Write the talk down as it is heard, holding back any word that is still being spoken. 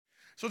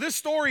So this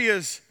story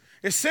is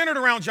centered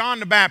around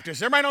John the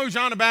Baptist. Everybody know who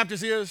John the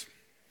Baptist is?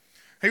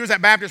 He was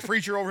that Baptist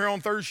preacher over here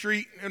on 3rd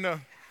Street in the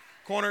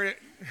corner.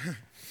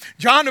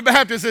 John the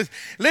Baptist is,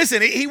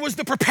 listen, he was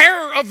the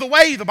preparer of the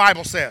way, the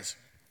Bible says,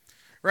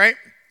 right?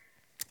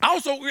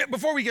 Also,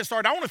 before we get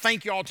started, I want to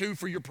thank you all, too,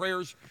 for your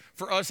prayers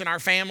for us and our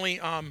family.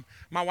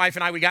 My wife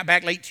and I, we got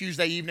back late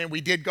Tuesday evening. We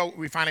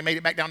finally made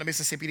it back down to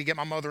Mississippi to get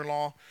my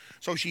mother-in-law.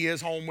 So she is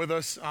home with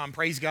us.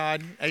 Praise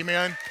God.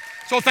 Amen.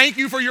 So thank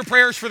you for your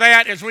prayers for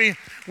that as we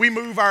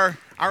move our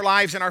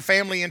lives and our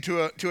family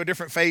into a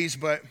different phase.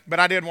 But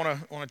I did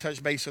want to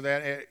touch base with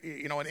that,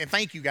 and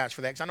thank you guys for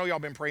that, because I know y'all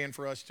been praying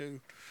for us, too.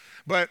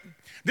 But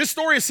this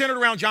story is centered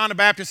around John the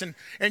Baptist,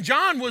 and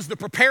John was the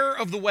preparer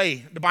of the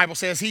way, the Bible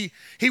says.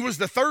 He was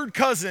the third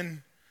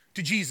cousin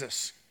to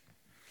Jesus.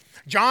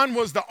 John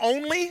was the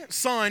only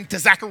son to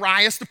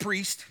Zacharias the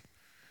priest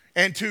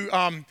and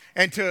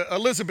to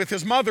Elizabeth,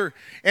 his mother,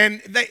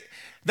 and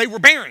they were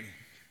barren.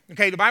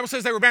 Okay, the Bible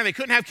says they were barren. They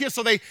couldn't have kids,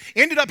 so they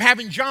ended up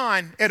having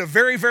John at a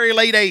very, very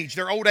late age,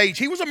 their old age.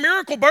 He was a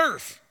miracle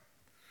birth,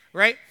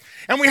 right?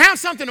 And we have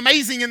something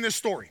amazing in this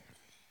story,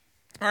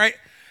 all right?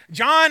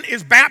 John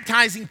is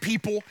baptizing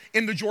people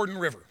in the Jordan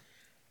River,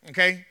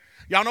 okay?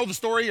 Y'all know the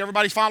story.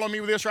 Everybody's following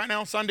me with this right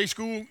now. Sunday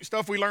school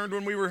stuff we learned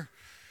when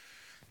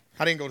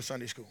I didn't go to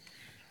Sunday school.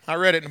 I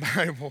read it in the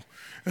Bible.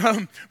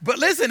 But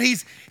listen,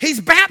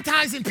 he's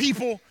baptizing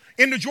people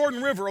in the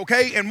Jordan River,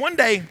 okay? And one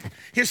day,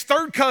 his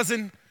third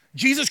cousin,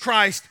 Jesus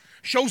Christ,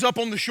 shows up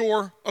on the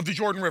shore of the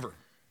Jordan River,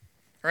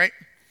 right?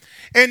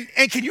 And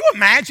can you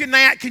imagine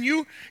that? Can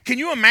you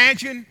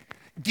imagine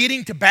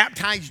getting to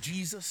baptize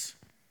Jesus?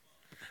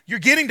 You're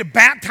getting to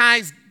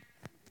baptize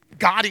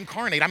God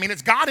incarnate. I mean,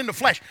 it's God in the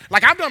flesh.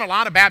 Like, I've done a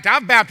lot of baptism.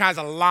 I've baptized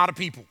a lot of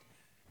people,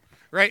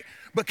 right?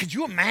 But could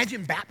you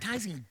imagine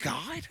baptizing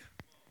God?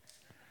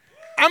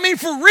 I mean,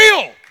 for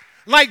real.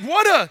 Like,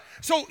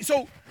 so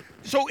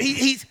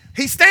he's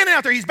standing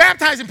out there. He's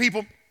baptizing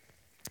people.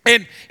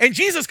 And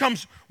Jesus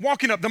comes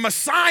walking up. The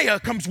Messiah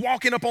comes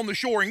walking up on the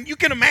shore. And you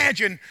can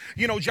imagine,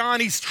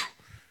 John,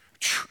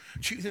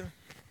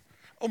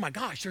 oh my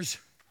gosh, it's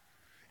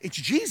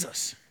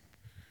Jesus.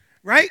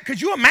 Right?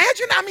 Could you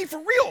imagine? I mean, for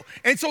real.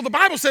 And so the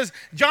Bible says,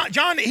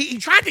 John, he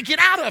tried to get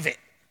out of it.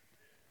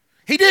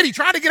 He did. He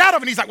tried to get out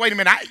of it. And he's like, wait a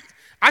minute,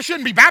 I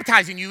shouldn't be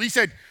baptizing you. He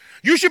said,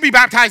 you should be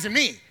baptizing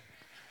me.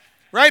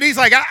 Right? He's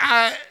like,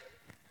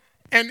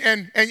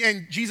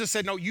 and Jesus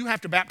said, no, you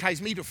have to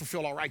baptize me to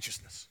fulfill all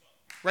righteousness.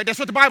 Right? That's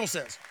what the Bible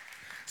says.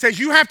 It says,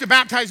 you have to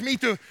baptize me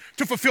to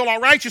fulfill all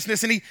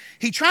righteousness. And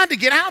he tried to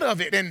get out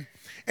of it.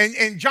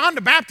 And John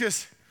the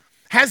Baptist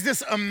has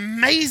this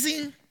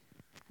amazing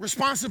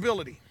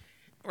responsibility.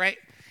 Right?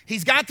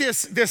 He's got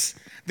this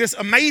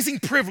amazing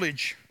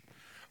privilege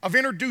of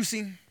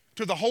introducing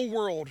to the whole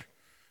world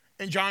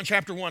in John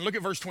chapter 1. Look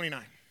at verse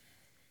 29.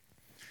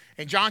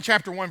 In John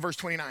chapter 1, verse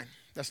 29.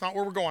 That's not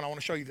where we're going. I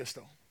want to show you this,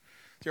 though.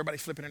 So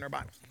everybody's flipping in their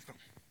Bibles. Let's go.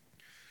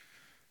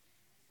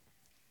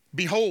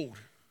 Behold,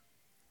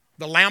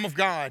 the Lamb of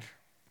God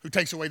who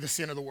takes away the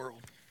sin of the world.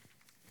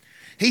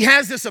 He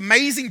has this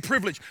amazing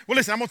privilege. Well,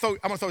 listen, I'm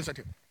gonna throw this out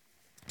here.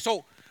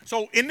 So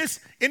in this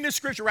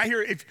scripture right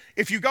here,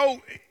 if you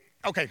go.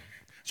 Okay,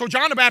 so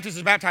John the Baptist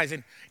is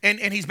baptizing, and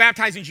he's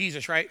baptizing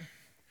Jesus, right?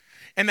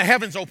 And the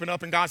heavens open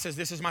up, and God says,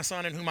 this is my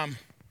son in whom I'm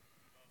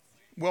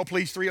well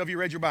pleased. 3 of you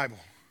read your Bible.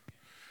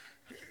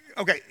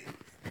 Okay,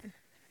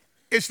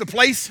 it's the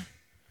place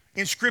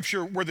in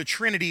Scripture where the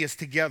Trinity is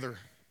together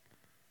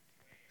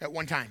at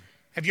one time.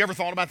 Have you ever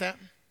thought about that?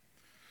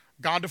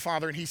 God the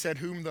Father, and he said,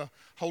 whom the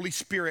Holy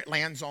Spirit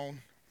lands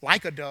on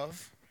like a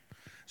dove.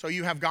 So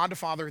you have God the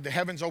Father, the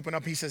heavens open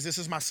up, he says, this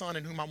is my son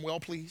in whom I'm well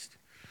pleased.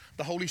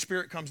 The Holy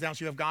Spirit comes down,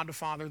 so you have God the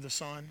Father, the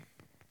Son,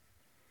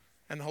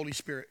 and the Holy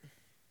Spirit.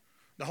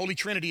 The Holy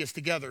Trinity is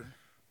together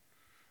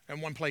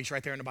in one place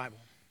right there in the Bible,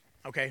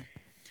 okay?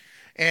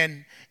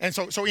 And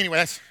so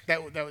anyway,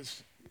 that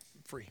was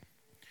free.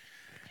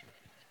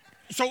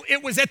 So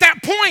it was at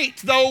that point,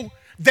 though,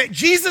 that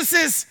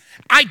Jesus'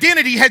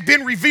 identity had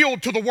been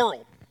revealed to the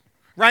world,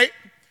 right?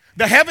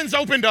 The heavens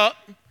opened up.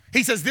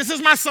 He says, this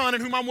is my son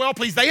in whom I'm well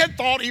pleased. They had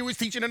thought he was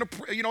teaching in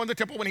the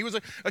temple when he was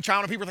a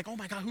child, and people were like, oh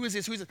my God, who is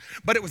this? Who is this?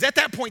 But it was at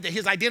that point that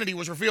his identity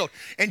was revealed.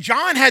 And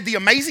John had the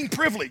amazing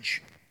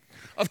privilege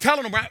of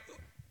telling them,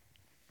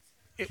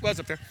 it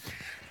was up there.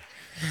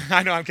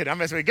 I know, I'm kidding. I'm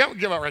messing with you.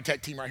 Give out our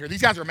tech team right here.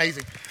 These guys are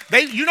amazing.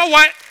 You know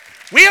what?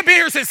 We have been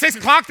here since 6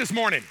 o'clock this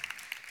morning.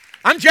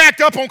 I'm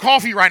jacked up on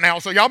coffee right now,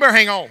 so y'all better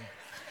hang on.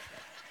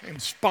 And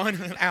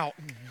spun out.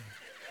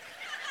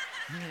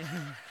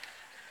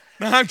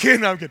 No, I'm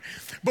kidding.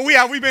 But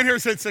we've been here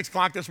since 6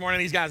 o'clock this morning.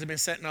 These guys have been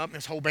setting up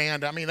this whole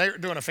band. I mean, they're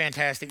doing a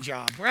fantastic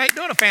job, right?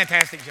 Doing a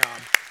fantastic job.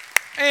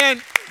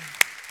 And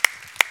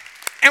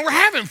we're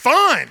having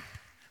fun.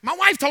 My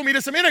wife told me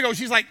this a minute ago.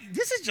 She's like,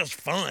 this is just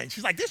fun.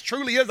 She's like, this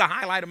truly is the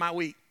highlight of my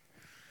week.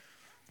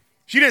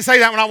 She didn't say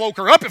that when I woke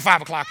her up at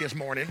 5 o'clock this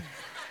morning.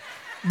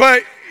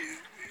 But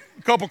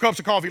a couple cups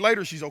of coffee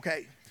later, she's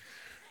okay.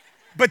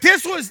 But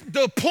this was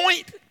the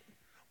point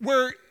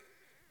where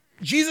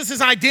Jesus'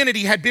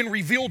 identity had been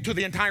revealed to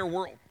the entire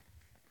world.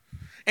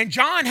 And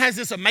John has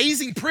this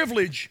amazing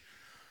privilege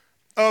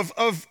of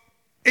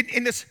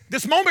in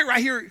this moment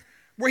right here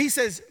where he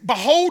says,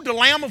 behold the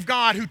Lamb of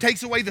God who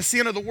takes away the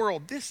sin of the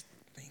world. This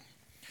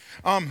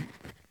thing.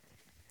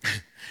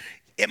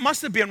 It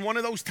must have been one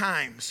of those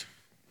times.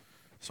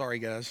 Sorry,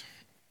 guys.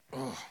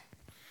 Ugh.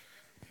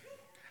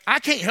 I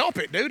can't help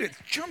it, dude. It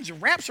comes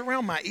and wraps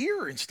around my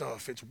ear and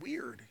stuff. It's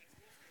weird.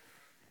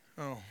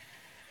 Oh,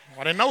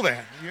 I didn't know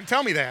that. You didn't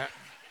tell me that.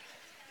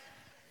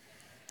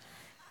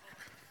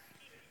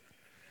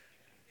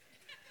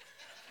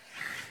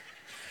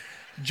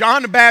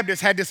 John the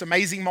Baptist had this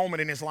amazing moment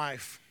in his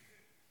life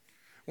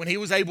when he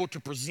was able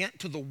to present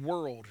to the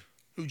world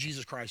who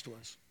Jesus Christ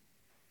was.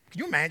 Can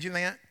you imagine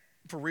that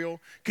for real?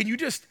 Can you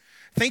just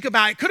think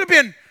about it? Could have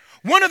been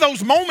one of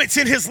those moments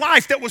in his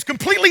life that was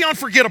completely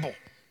unforgettable.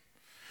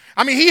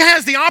 I mean, he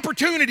has the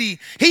opportunity.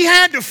 He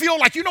had to feel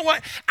like, you know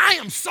what? I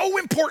am so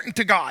important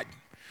to God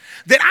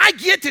that I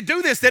get to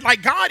do this, that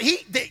like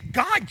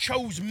God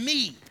chose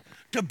me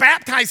to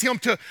baptize him,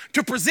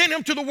 to present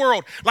him to the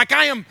world. Like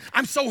I'm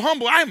so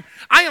humble.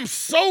 I am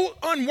so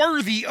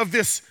unworthy of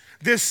this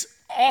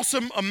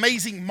awesome,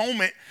 amazing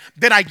moment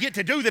that I get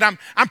to do, that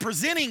I'm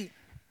presenting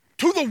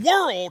to the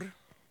world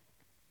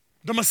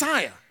the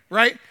Messiah,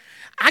 right?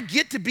 I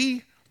get to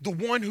be the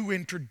one who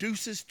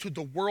introduces to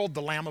the world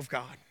the Lamb of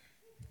God.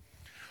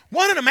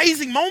 What an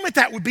amazing moment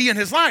that would be in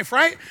his life,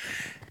 right?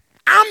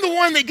 I'm the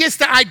one that gets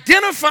to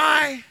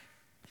identify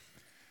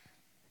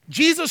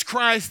Jesus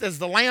Christ as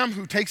the Lamb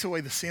who takes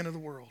away the sin of the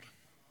world.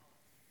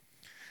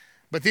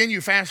 But then you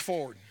fast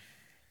forward.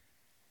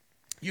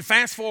 You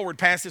fast forward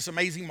past this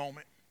amazing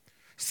moment,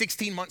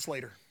 16 months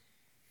later.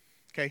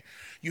 Okay?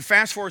 You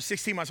fast forward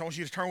 16 months. I want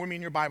you to turn with me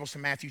in your Bibles to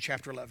Matthew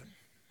chapter 11.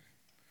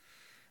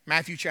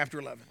 Matthew chapter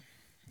 11.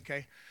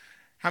 Okay?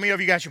 How many of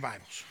you got your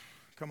Bibles?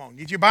 Come on,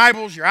 get your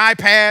Bibles, your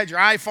iPads, your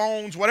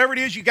iPhones, whatever it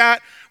is you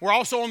got. We're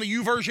also on the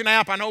YouVersion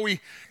app. I know we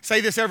say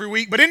this every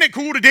week, but isn't it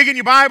cool to dig in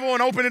your Bible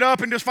and open it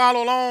up and just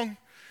follow along?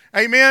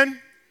 Amen?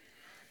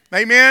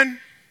 Amen?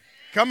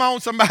 Come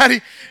on, somebody.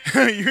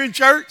 You're in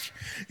church?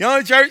 You're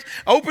in church?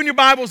 Open your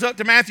Bibles up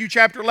to Matthew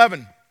chapter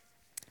 11.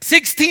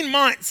 16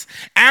 months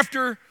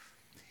after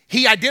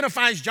he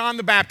identifies John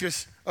the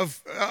Baptist,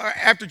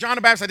 after John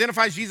the Baptist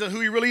identifies Jesus, who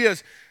he really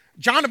is,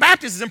 John the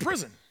Baptist is in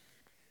prison.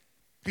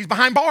 He's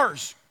behind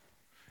bars.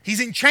 He's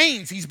in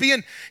chains. He's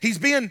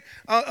being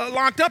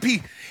locked up.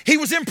 He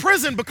was in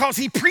prison because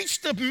he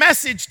preached a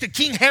message to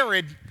King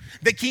Herod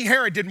that King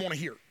Herod didn't want to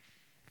hear.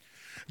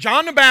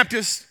 John the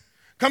Baptist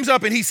comes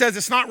up and he says,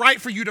 it's not right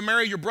for you to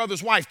marry your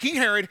brother's wife. King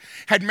Herod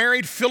had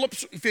married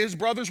his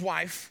brother's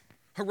wife,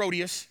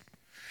 Herodias,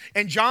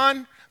 and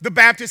John the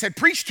Baptist had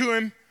preached to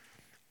him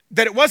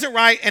that it wasn't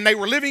right and they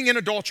were living in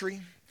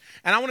adultery.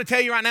 And I want to tell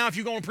you right now, if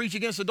you're going to preach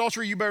against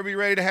adultery, you better be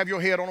ready to have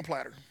your head on a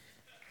platter.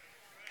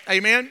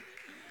 Amen?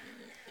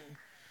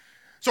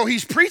 So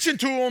he's preaching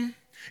to them,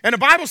 and the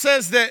Bible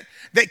says that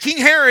King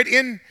Herod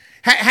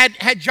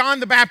had John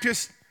the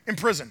Baptist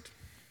imprisoned.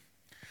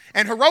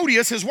 And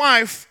Herodias, his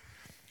wife,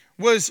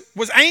 was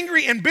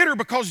angry and bitter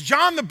because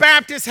John the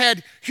Baptist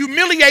had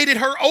humiliated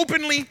her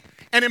openly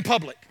and in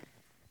public.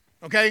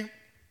 Okay?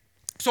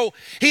 So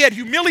he had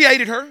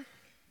humiliated her,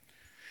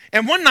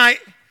 and one night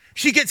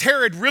she gets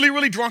Herod really,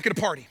 really drunk at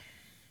a party.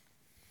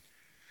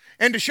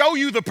 And to show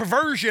you the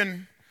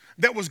perversion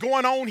that was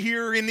going on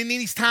here in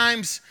these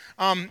times,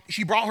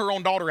 she brought her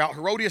own daughter out.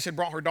 Herodias had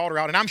brought her daughter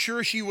out, and I'm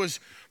sure she was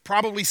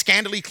probably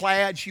scantily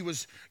clad. She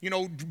was,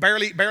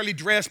 barely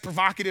dressed,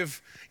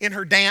 provocative in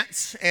her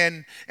dance,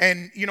 and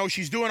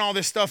she's doing all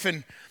this stuff,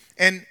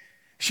 and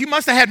she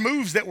must have had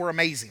moves that were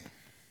amazing.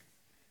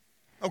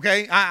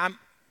 Okay,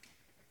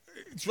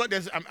 it's what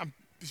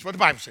the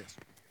Bible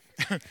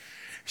says.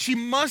 She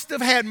must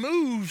have had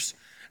moves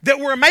that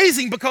were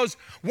amazing because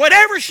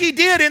whatever she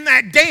did in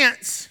that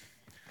dance,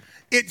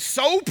 it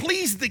so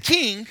pleased the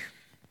king,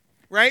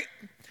 right?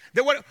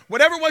 That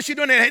whatever it was she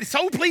doing, it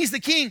so pleased the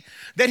king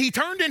that he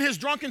turned in his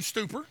drunken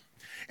stupor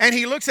and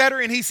he looks at her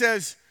and he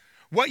says,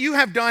 what you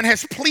have done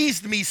has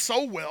pleased me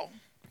so well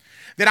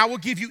that I will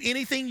give you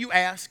anything you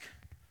ask,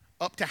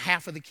 up to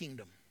half of the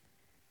kingdom.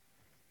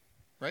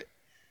 Right?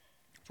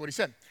 That's what he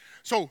said.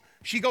 So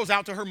she goes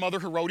out to her mother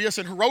Herodias,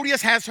 and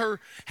Herodias has her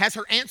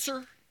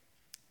answer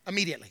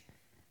immediately.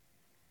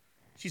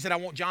 She said, I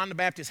want John the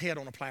Baptist's head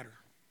on a platter.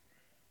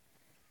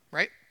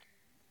 Right?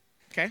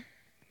 Okay.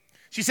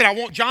 She said, I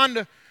want John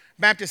the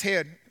Baptist's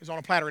head is on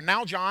a platter. And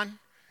now John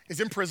is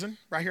in prison,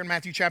 right here in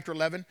Matthew chapter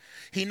 11.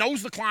 He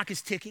knows the clock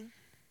is ticking.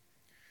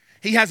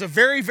 He has a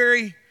very,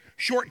 very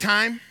short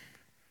time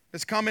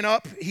that's coming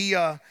up. He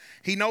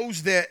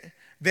knows that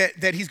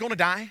he's going to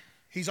die.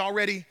 He's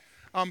already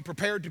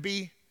prepared to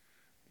be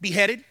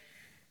beheaded.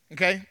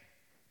 Okay.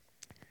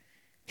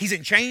 He's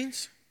in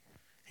chains.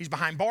 He's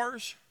behind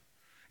bars.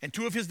 And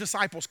two of his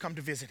disciples come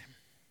to visit him.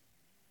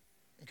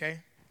 Okay.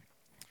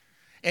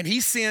 And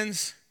he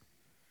sends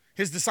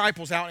his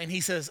disciples out and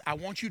he says, I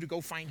want you to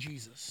go find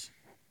Jesus.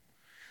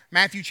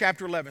 Matthew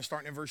chapter 11,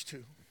 starting in verse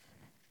 2.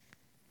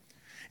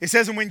 It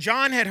says, and when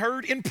John had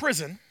heard in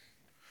prison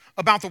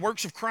about the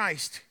works of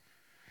Christ,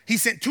 he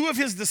sent two of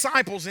his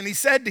disciples, and he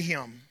said to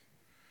him,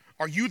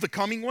 "Are you the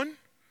coming one,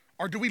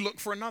 or do we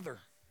look for another?"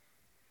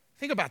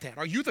 Think about that.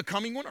 Are you the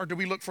coming one, or do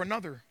we look for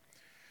another?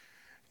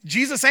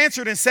 Jesus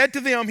answered and said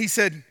to them, he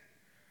said,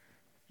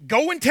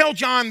 "Go and tell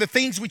John the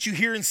things which you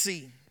hear and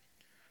see.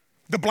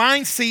 The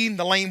blind see and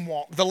the lame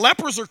walk. The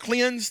lepers are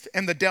cleansed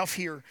and the deaf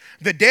hear.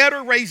 The dead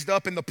are raised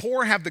up and the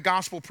poor have the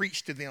gospel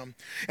preached to them.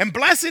 And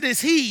blessed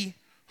is he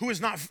who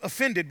is not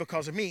offended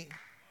because of me."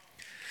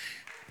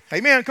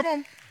 Amen. Come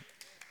on.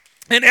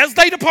 And as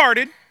they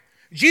departed,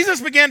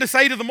 Jesus began to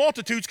say to the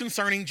multitudes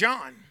concerning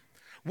John,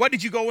 "What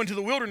did you go into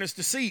the wilderness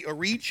to see? A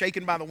reed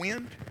shaken by the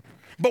wind?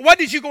 But what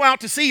did you go out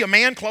to see? A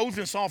man clothed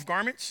in soft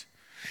garments?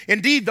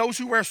 Indeed, those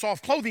who wear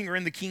soft clothing are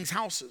in the king's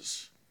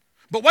houses.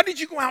 But what did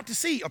you go out to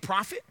see? A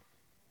prophet?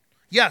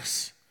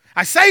 Yes,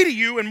 I say to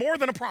you, and more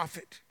than a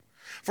prophet.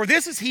 For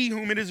this is he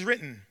whom it is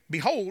written,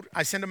 Behold,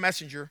 I send a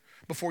messenger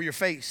before your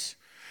face,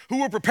 who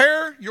will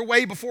prepare your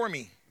way before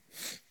me.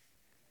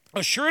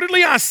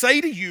 Assuredly, I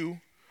say to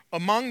you,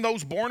 among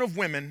those born of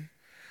women,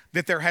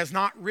 that there has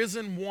not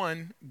risen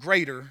one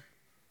greater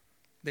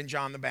than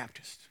John the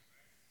Baptist."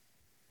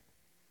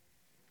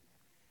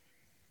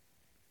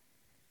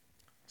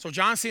 So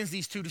John sends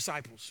these two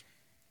disciples.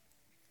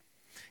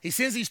 He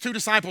sends these two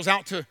disciples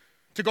out to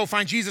go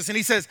find Jesus, and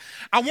he says,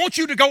 "I want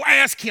you to go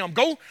ask him.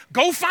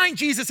 Go find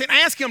Jesus and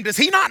ask him, does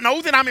he not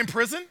know that I'm in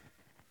prison?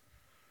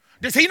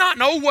 Does he not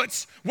know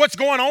what's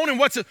going on and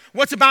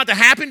what's about to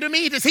happen to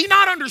me? Does he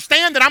not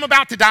understand that I'm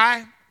about to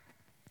die?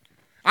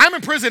 I'm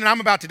in prison and I'm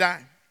about to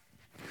die.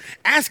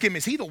 Ask him,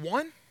 is he the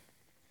one?"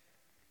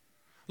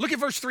 Look at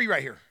verse 3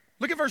 right here.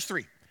 Look at verse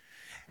 3.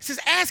 It says,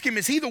 ask him,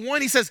 is he the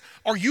one? He says,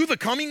 "Are you the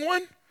coming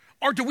one,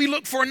 or do we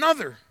look for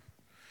another?"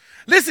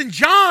 Listen,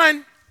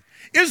 John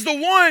is the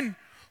one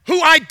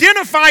who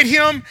identified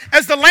him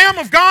as the Lamb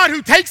of God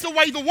who takes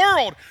away the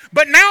world.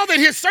 But now that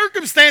his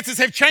circumstances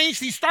have changed,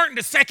 he's starting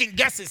to second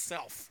guess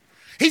himself.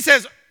 He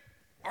says,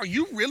 "Are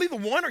you really the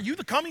one? Are you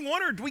the coming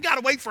one, or do we got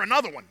to wait for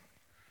another one?"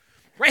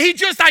 Right? He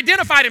just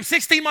identified him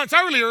 16 months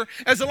earlier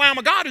as the Lamb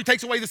of God who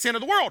takes away the sin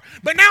of the world.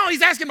 But now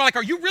he's asking him, like,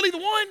 "Are you really the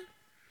one?"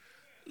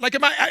 Like,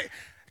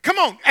 come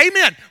on,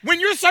 amen. When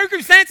your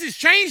circumstances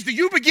change, do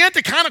you begin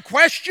to kind of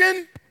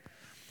question?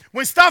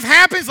 When stuff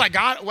happens, like,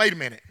 "God, wait a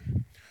minute.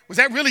 Was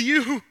that really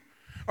you?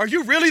 Are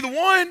you really the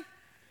one?"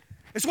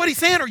 That's what he's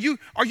saying. Are you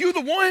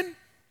the one?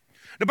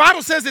 The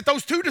Bible says that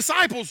those two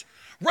disciples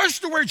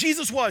rushed to where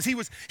Jesus was. He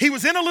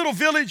was in a little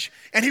village,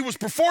 and he was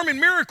performing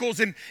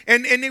miracles, and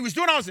he was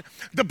doing all this.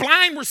 The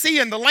blind were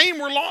seeing, the lame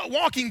were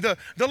walking, the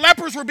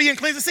lepers were being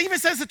cleansed. It even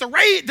says that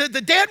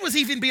the dead was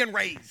even being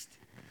raised.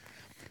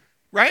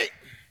 Right?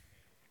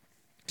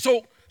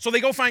 So they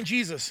go find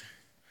Jesus,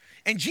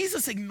 and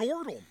Jesus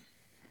ignored them.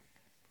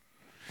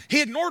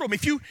 He ignored them.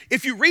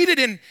 If you read it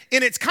in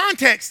its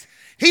context,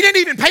 he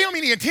didn't even pay them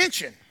any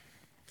attention.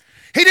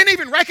 He didn't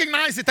even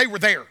recognize that they were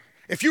there.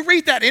 If you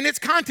read that in its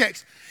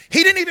context,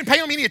 he didn't even pay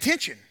them any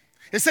attention.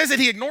 It says that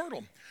he ignored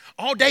them.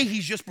 All day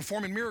he's just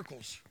performing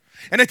miracles.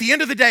 And at the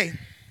end of the day,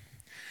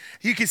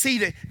 you can see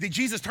that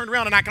Jesus turned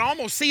around, and I can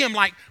almost see him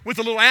like with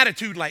a little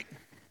attitude like,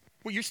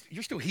 "Well,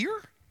 you're still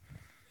here?"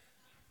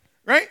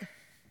 Right?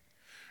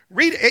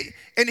 Read it.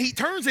 And he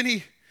turns and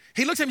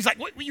he looks at him. He's like,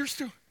 "What?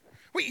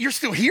 You're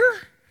still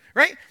here?"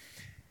 Right?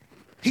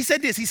 He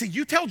said this. He said,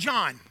 "You tell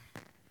John,"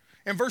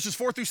 in verses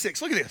 4 through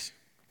 6. Look at this.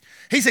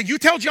 He said, "You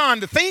tell John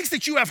the things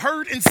that you have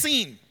heard and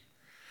seen.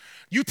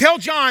 You tell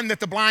John that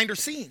the blind are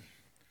seeing,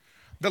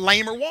 the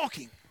lame are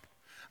walking,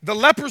 the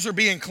lepers are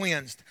being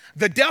cleansed,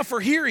 the deaf are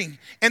hearing,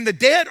 and the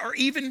dead are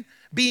even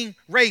being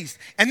raised.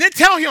 And then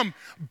tell him,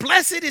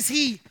 blessed is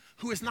he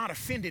who is not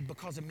offended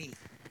because of me."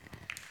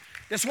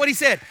 That's what he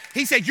said.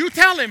 He said, you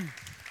tell him,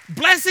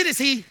 blessed is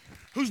he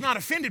who's not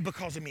offended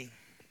because of me.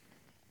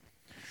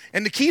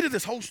 And the key to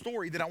this whole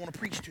story that I want to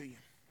preach to you,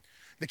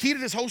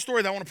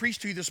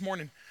 this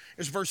morning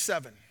is verse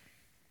 7.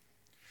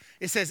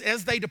 It says,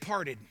 as they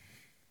departed.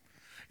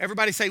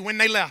 Everybody say, when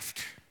they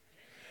left.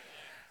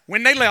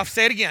 When they left,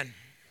 say it again.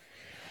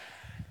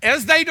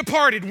 As they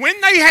departed,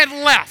 when they had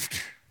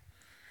left.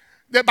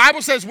 The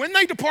Bible says when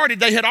they departed,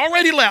 they had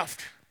already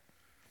left.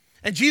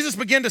 And Jesus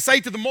began to say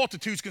to the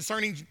multitudes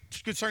concerning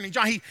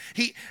John,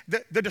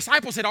 the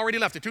disciples had already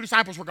left. The two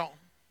disciples were gone.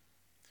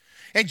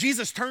 And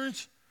Jesus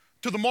turns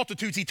to the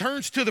multitudes. He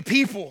turns to the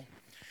people.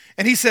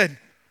 And he said,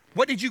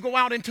 what did you go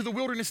out into the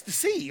wilderness to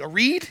see? A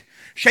reed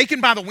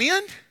shaken by the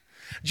wind?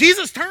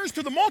 Jesus turns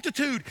to the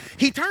multitude.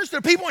 He turns to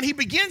the people and he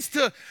begins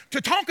to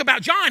talk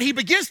about John. He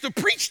begins to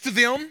preach to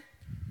them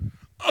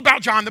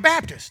about John the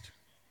Baptist.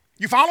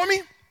 You follow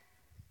me?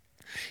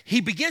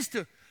 He begins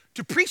to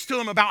preach to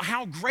them about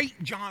how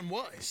great John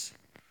was,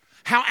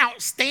 how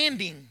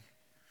outstanding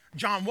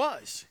John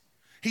was.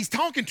 He's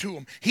talking to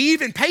him. He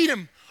even paid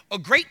him a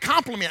great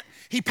compliment.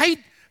 He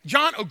paid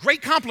John a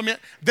great compliment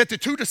that the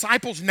two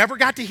disciples never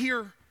got to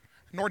hear,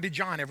 nor did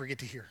John ever get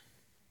to hear.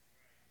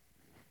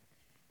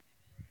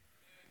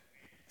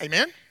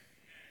 Amen?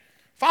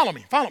 Follow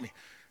me,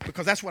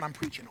 because that's what I'm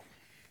preaching on.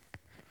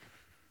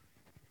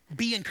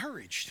 Be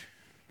encouraged.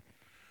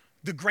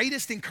 The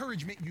greatest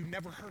encouragement you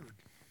never heard.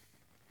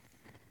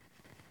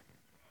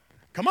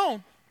 Come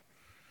on.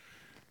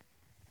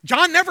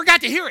 John never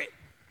got to hear it.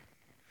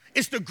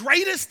 It's the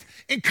greatest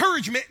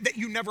encouragement that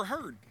you never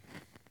heard.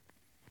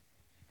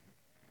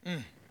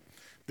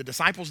 The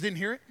disciples didn't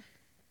hear it.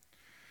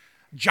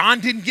 John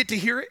didn't get to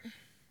hear it.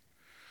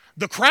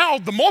 The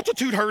crowd, the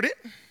multitude heard it,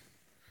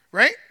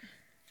 right?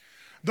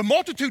 The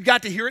multitude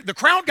got to hear it. The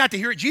crowd got to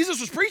hear it. Jesus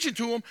was preaching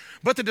to them,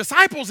 but the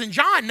disciples and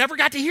John never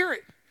got to hear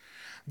it.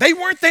 They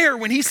weren't there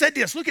when he said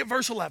this. Look at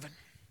verse 11.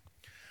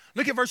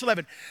 Look at verse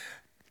 11.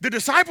 The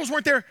disciples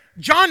weren't there.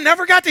 John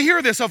never got to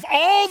hear this. Of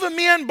all the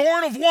men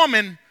born of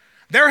woman,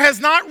 there has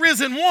not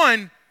risen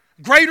one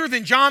greater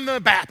than John the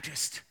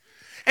Baptist.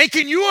 And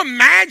can you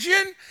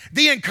imagine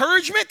the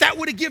encouragement that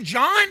would have given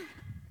John?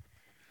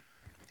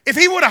 If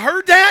he would have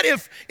heard that,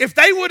 if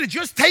they would have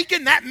just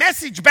taken that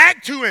message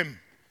back to him,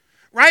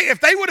 right?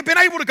 If they would have been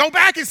able to go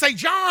back and say,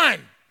 John,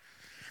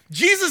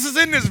 Jesus is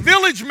in this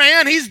village,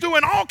 man. He's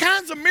doing all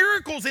kinds of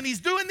miracles and he's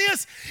doing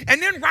this. And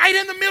then right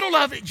in the middle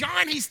of it,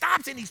 John, he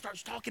stops and he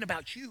starts talking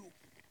about you.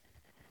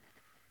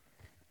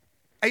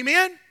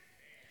 Amen?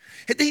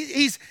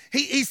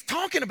 He's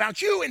talking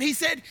about you, and he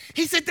said,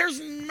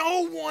 there's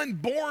no one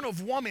born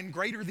of woman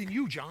greater than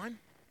you, John.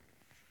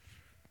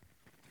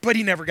 But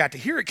he never got to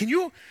hear it. Can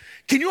you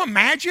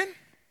imagine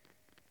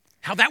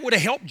how that would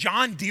have helped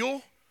John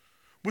deal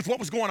with what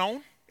was going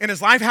on in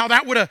his life? How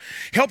that would have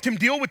helped him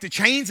deal with the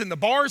chains and the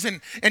bars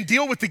and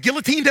deal with the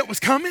guillotine that was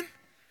coming?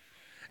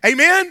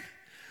 Amen?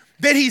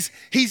 That he's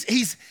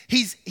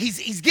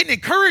getting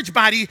encouraged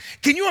by it.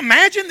 Can you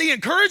imagine the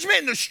encouragement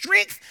and the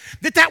strength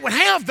that would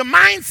have, the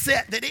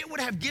mindset that it would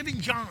have given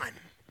John?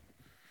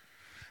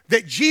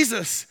 That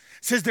Jesus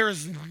says there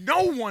is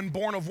no one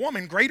born of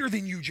woman greater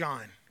than you,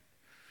 John.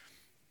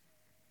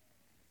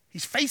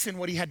 He's facing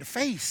what he had to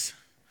face.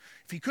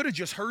 If he could have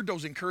just heard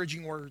those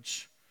encouraging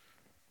words,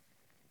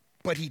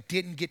 but he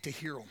didn't get to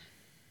hear them.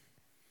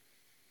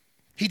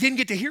 He didn't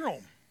get to hear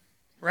them,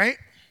 right?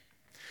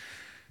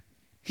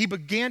 He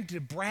began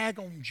to brag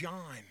on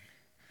John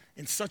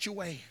in such a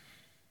way.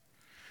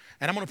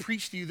 And I'm going to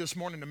preach to you this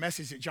morning the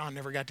message that John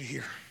never got to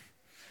hear.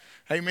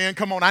 Amen.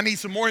 Come on, I need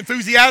some more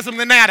enthusiasm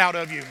than that out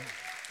of you.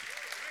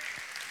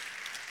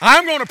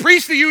 I'm going to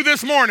preach to you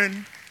this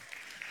morning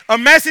a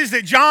message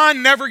that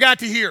John never got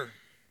to hear.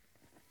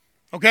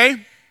 Okay?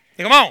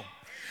 Come on.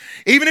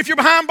 Even if you're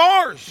behind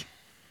bars,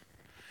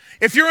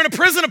 if you're in a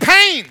prison of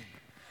pain,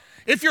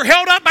 if you're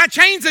held up by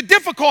chains of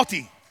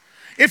difficulty,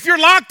 if you're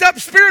locked up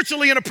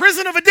spiritually in a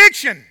prison of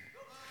addiction,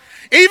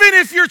 even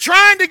if you're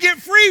trying to get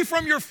free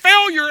from your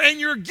failure and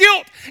your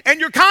guilt and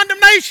your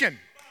condemnation.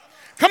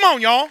 Come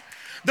on, y'all.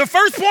 The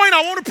first point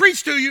I want to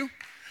preach to you,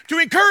 to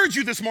encourage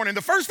you this morning,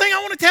 the first thing I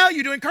want to tell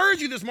you to encourage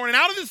you this morning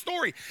out of this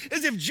story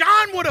is if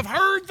John would have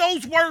heard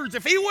those words,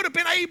 if he would have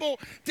been able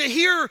to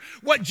hear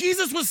what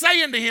Jesus was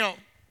saying to him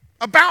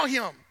about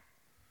him,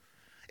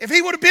 if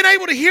he would have been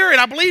able to hear it,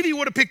 I believe he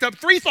would have picked up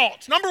three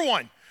thoughts. Number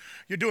one,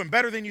 you're doing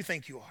better than you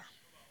think you are.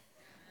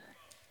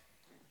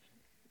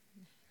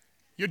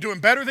 You're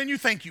doing better than you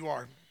think you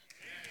are.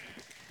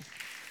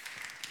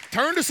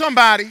 Turn to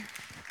somebody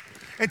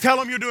and tell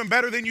them you're doing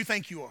better than you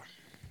think you are.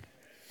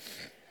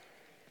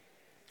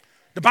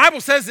 The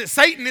Bible says that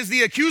Satan is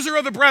the accuser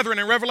of the brethren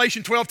in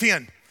Revelation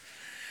 12:10.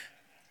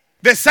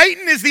 That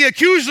Satan is the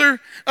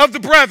accuser of the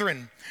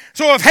brethren.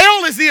 So if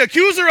hell is the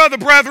accuser of the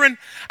brethren,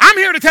 I'm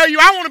here to tell you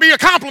I want to be a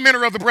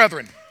complimenter of the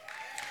brethren.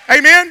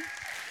 Amen?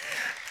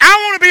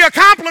 I want to be a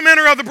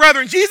complimenter of the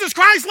brethren. Jesus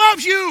Christ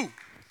loves you.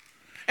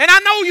 And I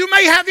know you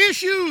may have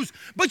issues,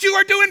 but you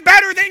are doing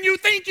better than you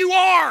think you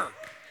are.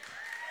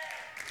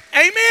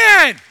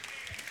 Amen.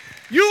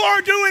 You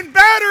are doing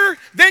better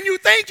than you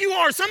think you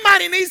are.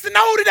 Somebody needs to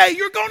know today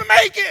you're going to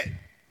make it.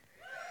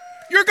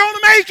 You're going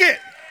to make it.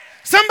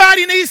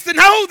 Somebody needs to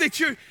know that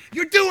you're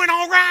doing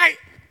all right.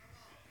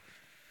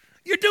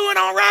 You're doing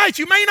all right.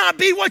 You may not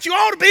be what you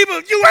ought to be,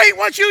 but you ain't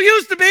what you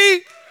used to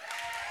be.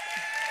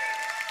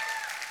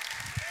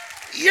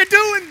 You're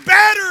doing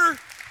better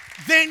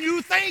than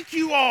you think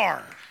you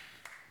are.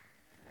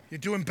 You're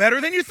doing better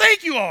than you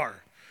think you are.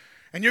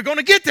 And you're going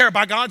to get there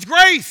by God's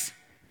grace.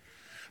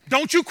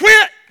 Don't you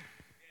quit.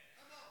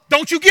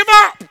 Don't you give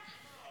up.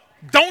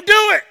 Don't do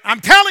it. I'm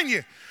telling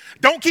you.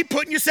 Don't keep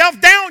putting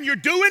yourself down. You're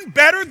doing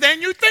better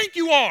than you think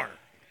you are.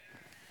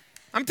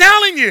 I'm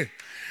telling you.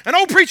 An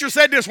old preacher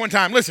said this one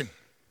time. Listen.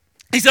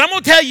 He said, I'm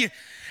going to tell you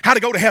how to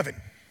go to heaven.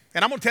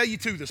 And I'm going to tell you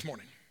too this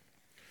morning.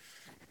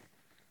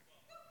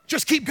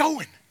 Just keep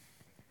going.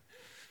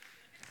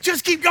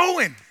 Just keep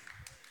going.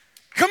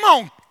 Come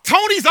on.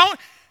 Tony's on.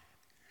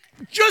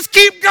 Just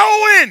keep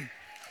going.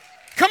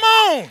 Come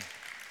on.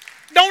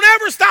 Don't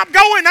ever stop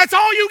going. That's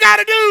all you got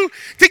to do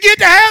to get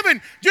to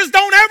heaven. Just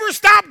don't ever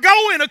stop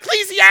going.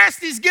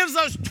 Ecclesiastes gives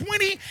us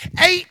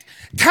 28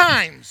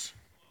 times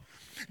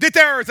that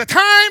there is a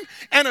time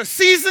and a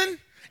season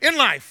in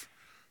life.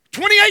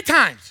 28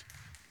 times.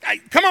 Hey,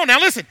 come on now,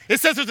 listen. It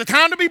says there's a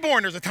time to be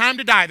born. There's a time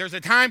to die. There's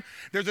a time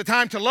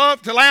to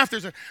love, to laugh.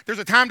 There's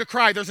a time to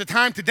cry. There's a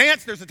time to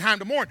dance. There's a time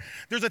to mourn.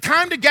 There's a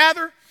time to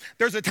gather.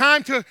 There's a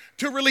time to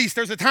release.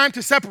 There's a time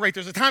to separate.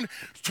 There's a time.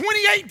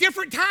 28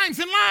 different times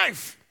in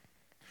life.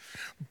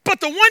 But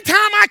the one time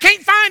I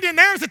can't find in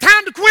there is the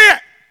time to quit.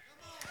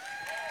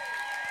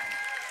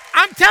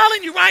 I'm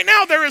telling you right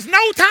now, there is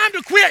no time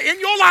to quit in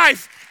your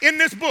life in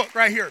this book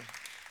right here.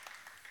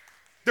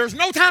 There's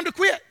no time to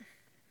quit,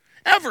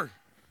 ever.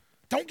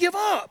 Don't give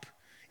up.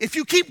 If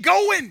you keep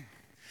going,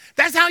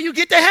 that's how you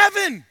get to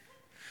heaven.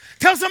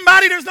 Tell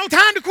somebody there's no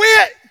time to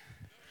quit.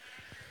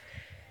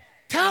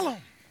 Tell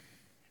them.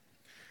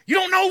 You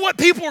don't know what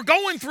people are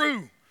going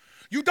through.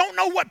 You don't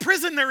know what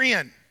prison they're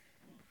in.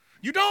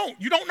 You don't.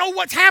 You don't know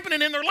what's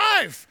happening in their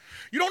life.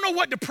 You don't know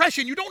what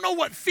depression. You don't know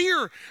what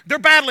fear they're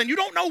battling. You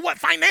don't know what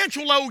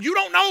financial load. You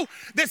don't know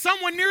that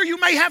someone near you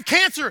may have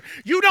cancer.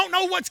 You don't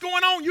know what's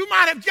going on.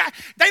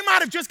 They might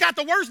have just got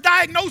the worst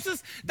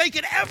diagnosis they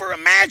could ever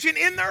imagine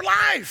in their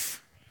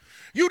life.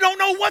 You don't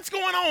know what's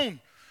going on.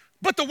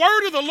 But the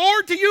word of the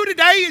Lord to you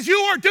today is you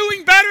are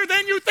doing better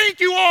than you think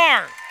you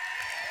are.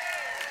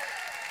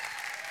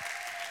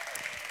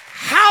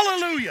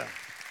 Hallelujah.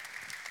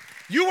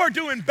 You are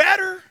doing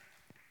better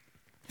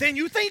than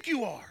you think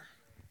you are.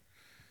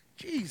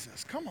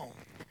 Jesus, come on.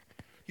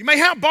 You may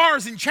have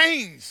bars and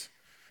chains,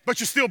 but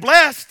you're still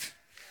blessed.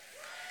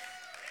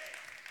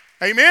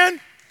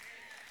 Amen?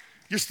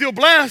 You're still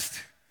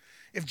blessed.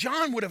 If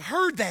John would have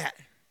heard that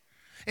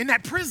in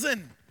that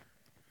prison,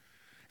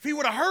 if he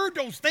would have heard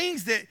those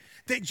things that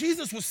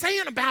Jesus was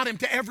saying about him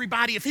to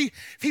everybody, if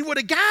he would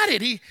have got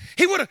it, he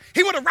would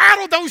have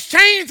rattled those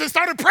chains and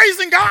started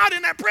praising God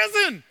in that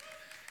prison.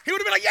 He would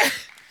have been like, yeah,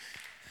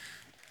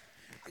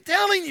 I'm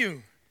telling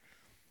you.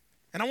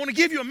 And I want to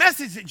give you a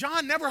message that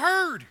John never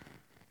heard.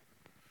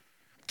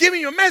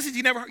 Giving you a message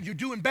he never heard. You're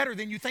doing better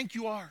than you think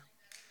you are.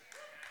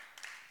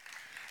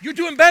 You're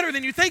doing better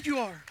than you think you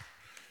are.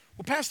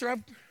 Well, Pastor,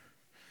 I've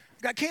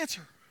got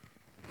cancer.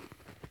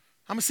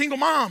 I'm a single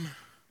mom,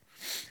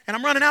 and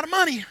I'm running out of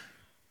money.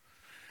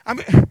 I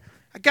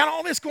got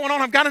all this going on.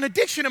 I've got an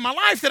addiction in my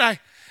life that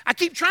I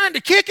keep trying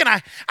to kick, and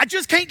I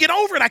just can't get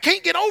over it. I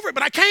can't get over it,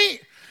 but I can't.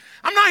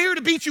 I'm not here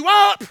to beat you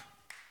up.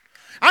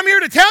 I'm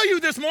here to tell you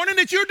this morning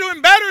that you're doing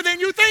better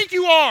than you think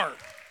you are.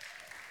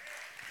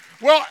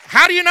 Well,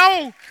 how do you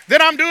know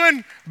that I'm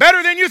doing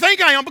better than you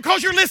think I am?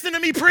 Because you're listening to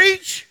me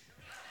preach?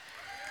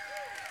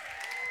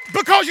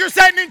 Because you're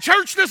sitting in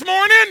church this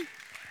morning?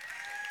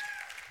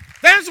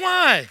 That's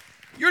why.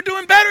 You're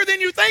doing better than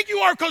you think you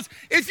are, because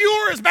if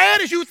you were as bad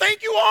as you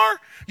think you are,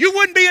 you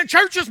wouldn't be in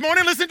church this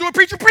morning listening to a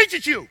preacher preach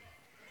at you.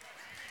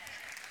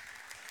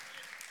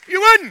 You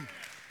wouldn't.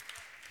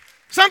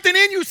 Something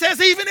in you says,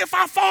 even if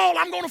I fall,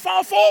 I'm going to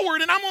fall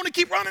forward and I'm going to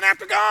keep running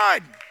after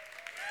God.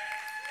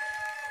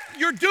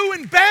 You're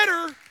doing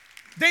better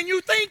than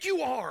you think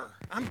you are.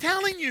 I'm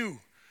telling you.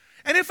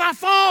 And if I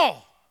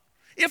fall,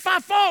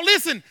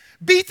 listen,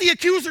 beat the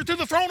accuser to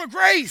the throne of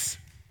grace.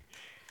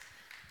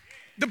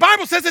 The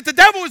Bible says that the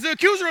devil is the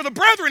accuser of the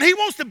brethren. He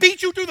wants to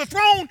beat you to the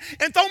throne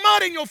and throw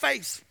mud in your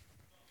face.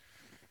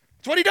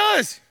 That's what he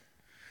does.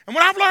 And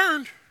what I've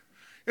learned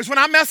is when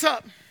I mess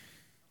up,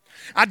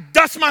 I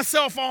dust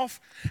myself off.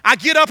 I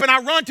get up and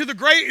I run to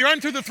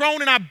the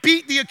throne, and I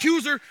beat the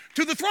accuser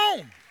to the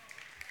throne.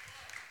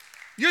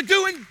 You're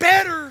doing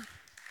better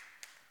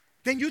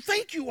than you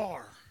think you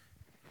are.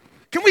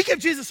 Can we give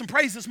Jesus some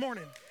praise this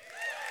morning?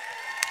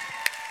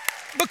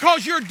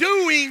 Because you're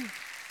doing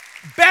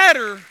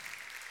better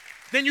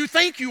than you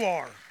think you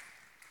are.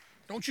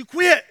 Don't you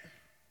quit.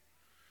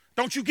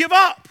 Don't you give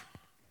up.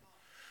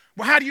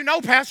 Well, how do you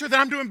know, Pastor, that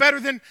I'm doing better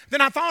than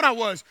I thought I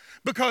was?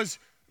 Because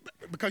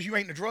you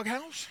ain't in a drug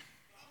house?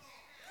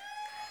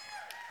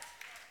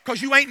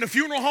 Because you ain't in a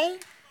funeral home?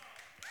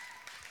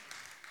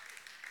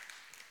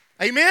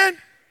 Amen?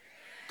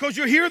 Because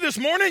you're here this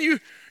morning,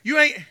 you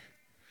ain't.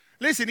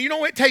 Listen, you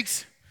know it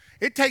takes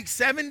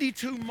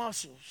 72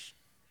 muscles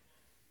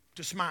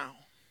to smile.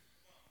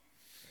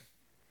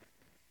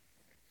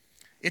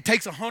 It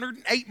takes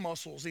 108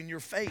 muscles in your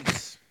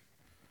face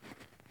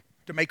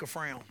to make a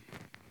frown.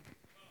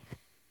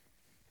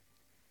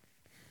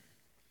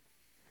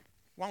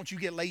 Why don't you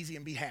get lazy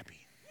and be happy?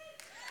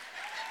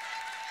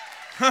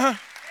 Huh?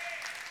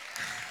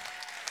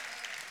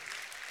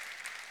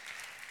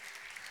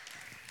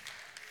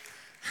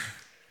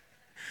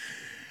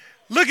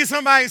 Look at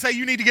somebody and say,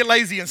 you need to get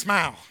lazy and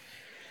smile.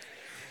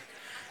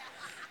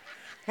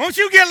 Won't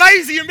you get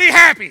lazy and be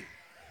happy?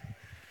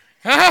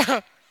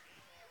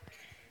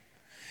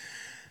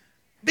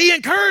 Be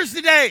encouraged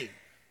today.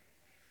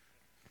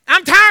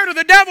 I'm tired of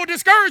the devil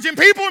discouraging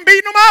people and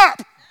beating them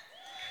up.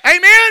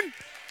 Amen?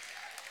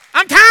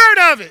 I'm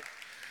tired of it.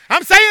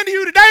 I'm saying to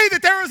you today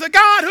that there is a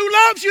God who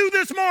loves you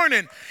this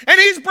morning, and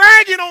he's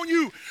bragging on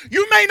you.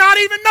 You may not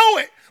even know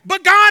it,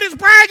 but God is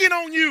bragging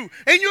on you,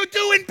 and you're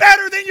doing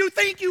better than you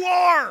think you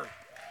are.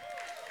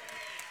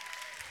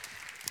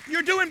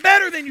 You're doing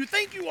better than you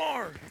think you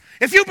are.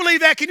 If you believe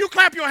that, can you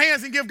clap your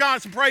hands and give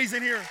God some praise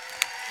in here?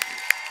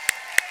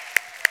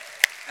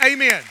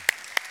 Amen.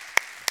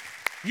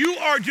 You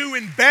are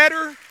doing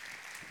better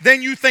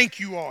than you think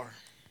you are.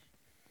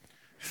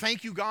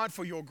 Thank you, God,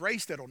 for your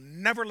grace that'll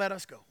never let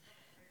us go.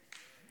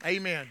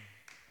 Amen.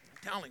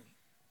 I'm telling you.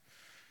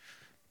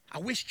 I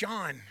wish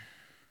John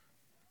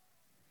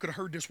could have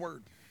heard this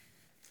word.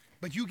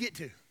 but you get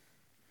to.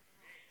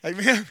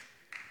 Amen.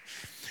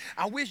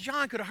 I wish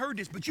John could have heard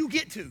this, but you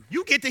get to.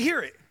 You get to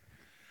hear it.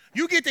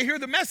 You get to hear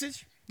the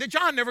message that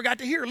John never got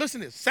to hear.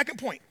 Listen to this. Second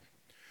point.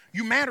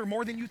 You matter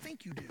more than you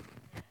think you do.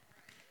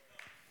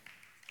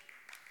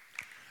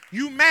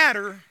 You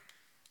matter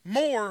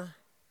more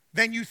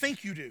than you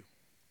think you do.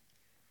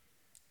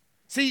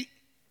 See,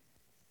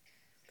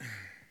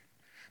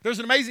 there's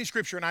an amazing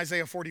scripture in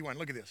Isaiah 41.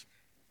 Look at this.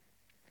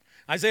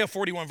 Isaiah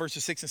 41,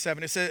 verses 6 and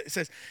 7. It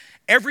says,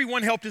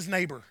 everyone helped his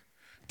neighbor.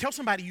 Tell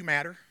somebody you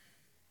matter.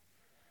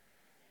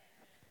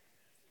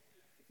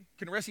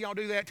 Can the rest of y'all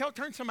do that? Turn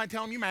to somebody,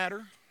 tell them you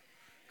matter.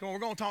 Come on, we're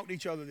going to talk to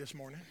each other this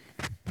morning.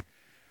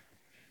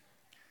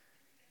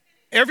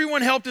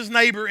 Everyone helped his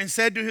neighbor and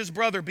said to his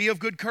brother, be of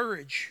good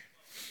courage.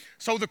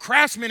 So the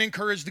craftsman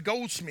encouraged the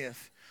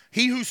goldsmith.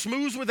 He who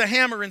smooths with a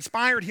hammer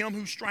inspired him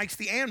who strikes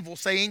the anvil,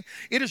 saying,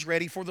 it is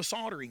ready for the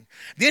soldering.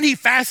 Then he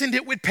fastened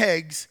it with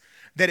pegs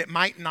that it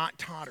might not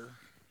totter.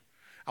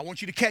 I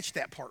want you to catch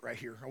that part right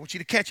here. I want you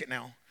to catch it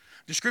now.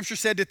 The scripture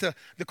said that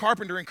the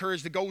carpenter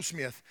encouraged the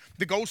goldsmith.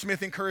 The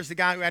goldsmith encouraged the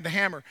guy who had the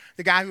hammer.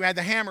 The guy who had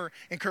the hammer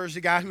encouraged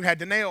the guy who had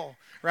the nail,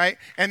 right?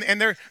 And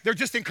they're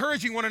just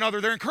encouraging one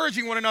another. They're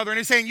encouraging one another. And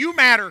they're saying, you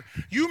matter,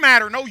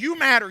 no, you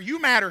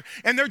matter.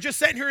 And they're just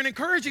sitting here and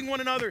encouraging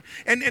one another.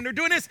 And they're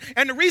doing this.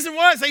 And the reason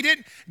was they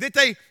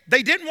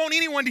didn't want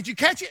anyone, did you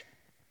catch it?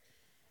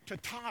 To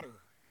totter.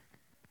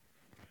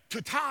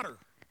 To totter.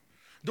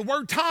 The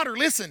word totter,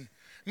 listen,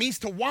 means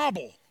to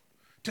wobble,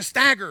 to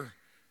stagger,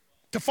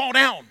 to fall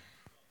down.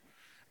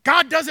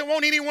 God doesn't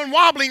want anyone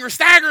wobbling or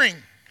staggering.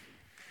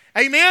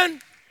 Amen?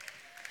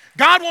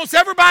 God wants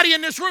everybody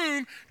in this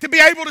room to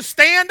be able to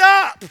stand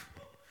up.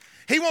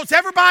 He wants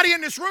everybody in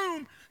this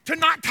room to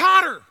not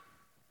totter.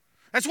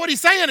 That's what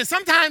he's saying. And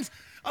sometimes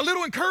a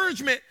little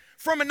encouragement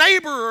from a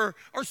neighbor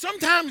or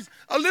sometimes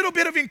a little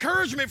bit of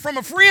encouragement from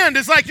a friend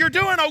is like, you're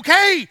doing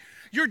okay.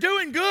 You're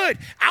doing good.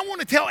 I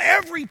want to tell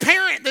every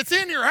parent that's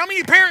in here. How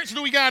many parents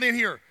do we got in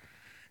here?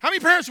 How many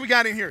parents do we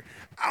got in here?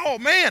 Oh,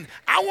 man,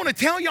 I want to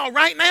tell y'all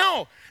right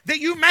now that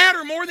you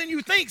matter more than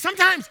you think.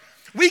 Sometimes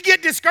we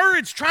get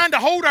discouraged trying to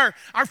hold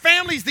our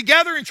families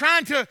together and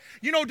trying to,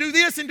 do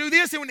this, and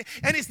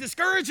it's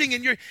discouraging.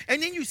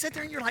 And then you sit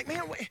there and you're like,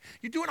 man,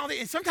 you're doing all this.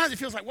 And sometimes it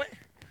feels like, what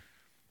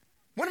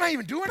am I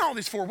even doing all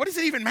this for? What does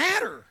it even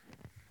matter?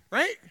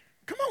 Right?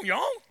 Come on,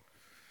 y'all.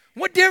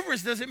 What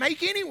difference does it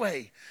make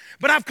anyway?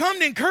 But I've come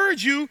to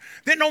encourage you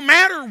that no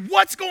matter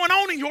what's going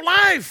on in your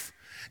life,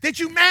 that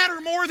you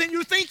matter more than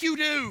you think you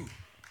do.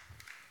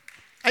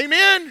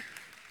 Amen?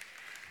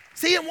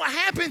 See, and what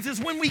happens is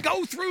when we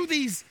go through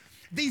these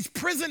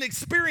prison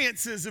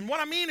experiences, and what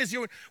I mean is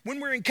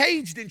when we're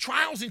engaged in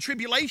trials and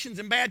tribulations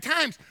and bad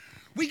times,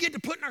 we get to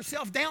putting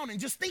ourselves down and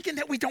just thinking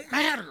that we don't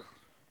matter.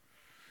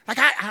 Like,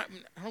 I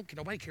don't care,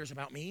 nobody cares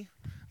about me.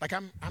 Like,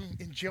 I'm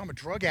in jail, I'm a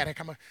drug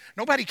addict.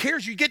 Nobody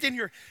cares. You get in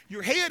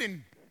your head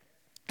and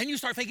you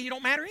start thinking you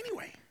don't matter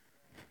anyway,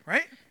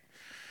 right?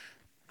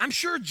 I'm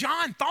sure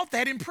John thought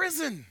that in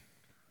prison.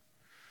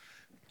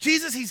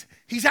 Jesus,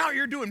 he's out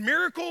here doing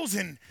miracles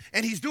and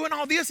he's doing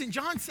all this, and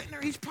John's sitting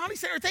there, he's probably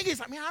sitting there thinking, he's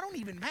like, man, I don't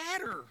even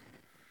matter.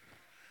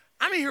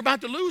 I'm in here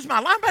about to lose my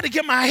life. I'm about to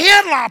get my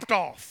head lopped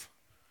off.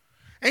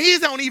 And he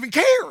don't even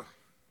care.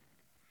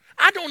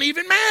 I don't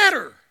even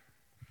matter.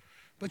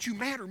 But you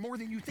matter more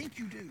than you think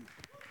you do.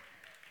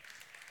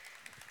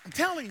 I'm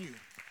telling you.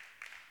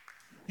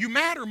 You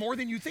matter more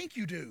than you think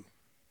you do.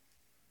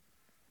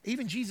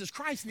 Even Jesus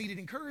Christ needed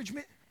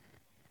encouragement.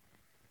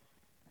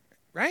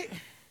 Right?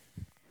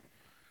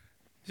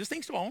 Is this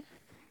thing still on?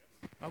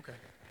 Okay.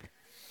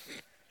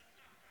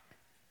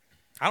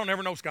 I don't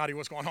ever know, Scotty,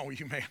 what's going on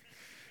with you, man.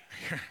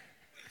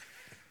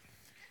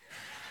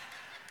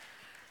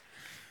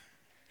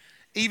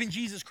 Even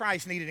Jesus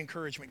Christ needed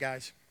encouragement,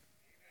 guys.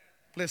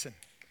 Listen.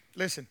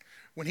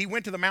 When he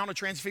went to the Mount of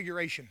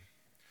Transfiguration,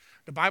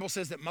 the Bible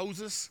says that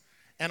Moses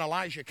and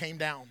Elijah came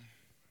down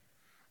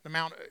the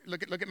mount.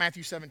 Look at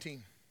Matthew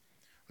 17.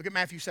 Look at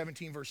Matthew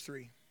 17, verse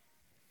 3.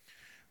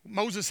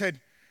 Moses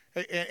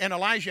and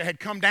Elijah had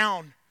come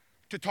down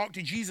to talk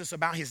to Jesus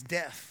about his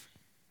death.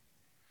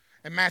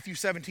 In Matthew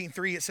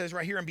 17:3, it says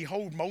right here, and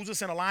behold,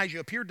 Moses and Elijah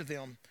appeared to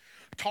them,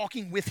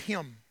 talking with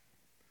him,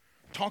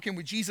 talking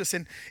with Jesus.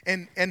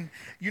 And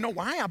you know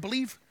why? I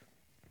believe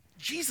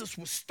Jesus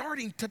was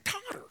starting to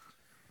totter.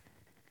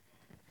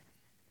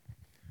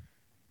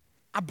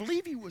 I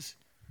believe he was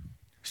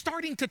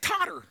starting to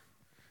totter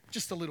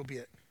just a little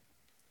bit.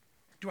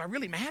 Do I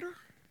really matter?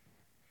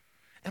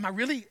 Am I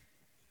really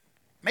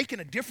making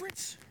a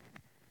difference?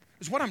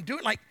 Is what I'm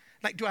doing, like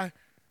do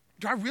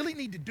I really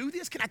need to do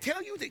this? Can I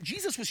tell you that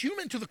Jesus was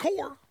human to the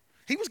core?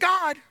 He was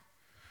God,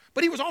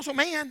 but he was also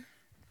man.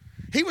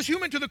 He was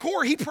human to the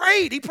core. He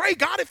prayed,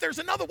 God, if there's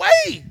another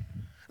way,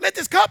 let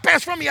this cup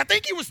pass from me. I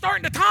think he was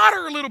starting to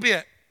totter a little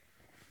bit.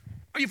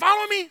 Are you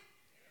following me?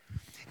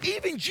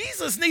 Even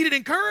Jesus needed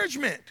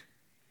encouragement.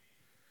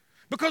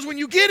 Because when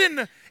you get in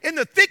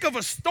the thick of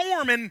a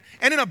storm and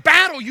in a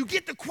battle, you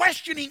get to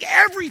questioning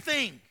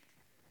everything.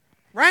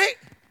 Right?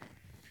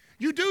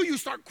 You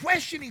start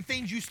questioning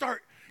things. You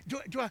start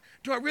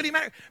do I really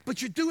matter?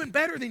 But you're doing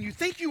better than you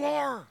think you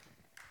are.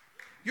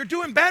 You're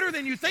doing better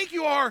than you think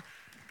you are,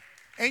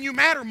 and you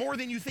matter more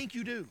than you think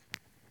you do.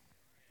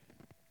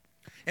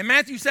 In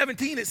Matthew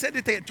 17, it said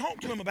that they had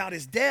talked to him about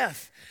his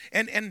death.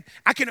 And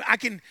I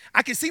can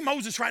see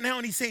Moses right now,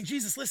 and he's saying,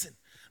 Jesus,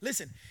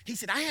 listen. He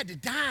said, I had to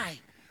die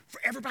for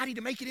everybody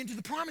to make it into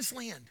the promised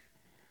land.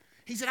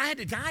 He said, I had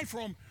to die for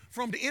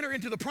them to enter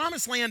into the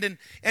promised land, and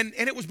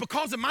it was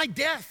because of my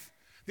death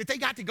that they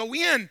got to go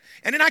in.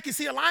 And then I can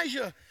see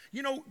Elijah,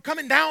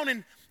 coming down,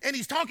 and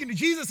he's talking to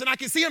Jesus, and I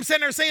can see him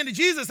sitting there saying to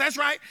Jesus, that's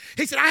right.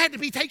 He said, I had to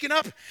be taken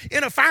up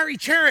in a fiery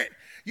chariot,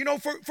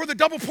 for the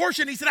double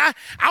portion. He said,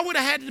 I would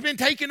have had to have been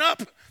taken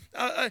up.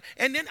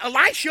 And then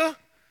Elisha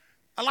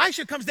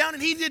comes down,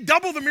 and he did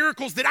double the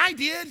miracles that I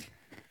did.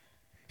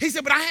 He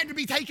said, but I had to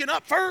be taken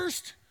up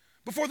first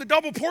before the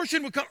double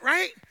portion would come,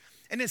 right?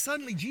 And then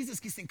suddenly Jesus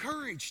gets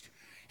encouraged.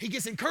 He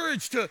gets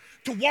encouraged to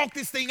walk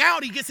this thing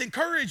out. He gets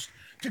encouraged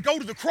to go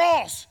to the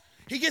cross.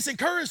 He gets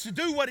encouraged to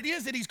do what it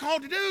is that he's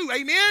called to do.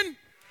 Amen?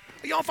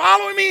 Are y'all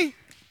following me?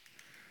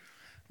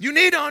 You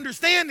need to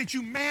understand that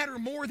you matter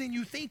more than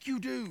you think you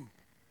do.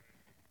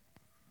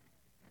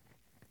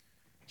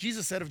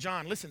 Jesus said of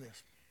John, listen to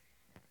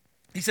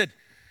this.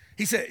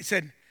 He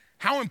said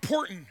how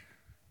important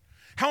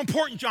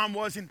John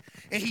was, and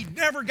he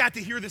never got to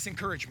hear this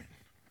encouragement.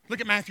 Look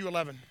at Matthew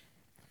 11,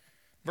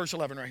 verse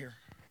 11 right here.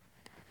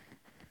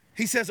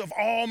 He says, of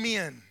all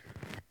men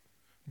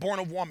born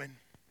of woman,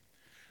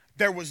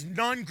 there was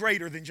none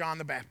greater than John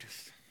the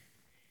Baptist.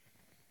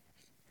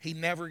 He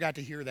never got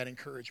to hear that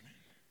encouragement.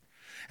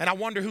 And I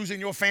wonder who's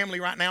in your family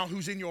right now,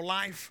 who's in your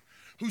life,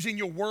 who's in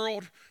your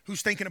world,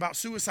 who's thinking about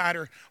suicide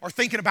or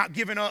thinking about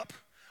giving up,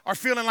 or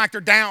feeling like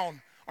they're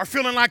down, or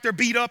feeling like they're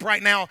beat up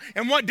right now.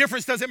 And what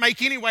difference does it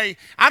make anyway?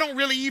 I don't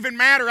really even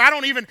matter.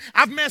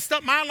 I've messed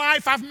up my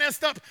life. I've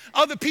messed up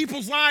other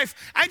people's life.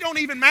 I don't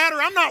even matter.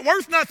 I'm not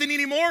worth nothing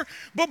anymore.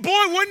 But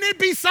boy, wouldn't it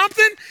be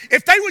something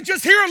if they would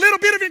just hear a little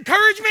bit of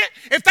encouragement?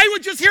 If they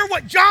would just hear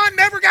what John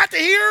never got to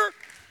hear?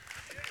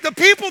 The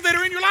people that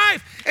are in your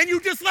life, and you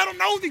just let them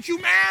know that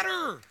you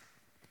matter.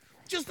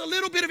 Just a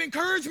little bit of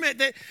encouragement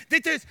that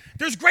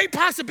there's great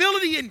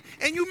possibility, and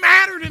you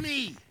matter to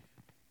me.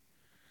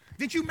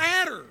 That you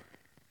matter.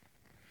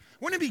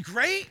 Wouldn't it be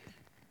great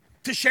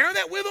to share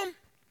that with them?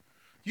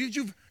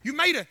 You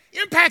made an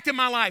impact in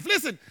my life.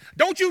 Listen,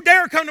 don't you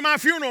dare come to my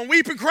funeral and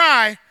weep and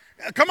cry.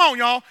 Come on,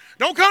 y'all.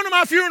 Don't come to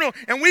my funeral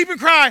and weep and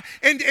cry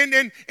and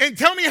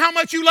tell me how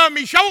much you love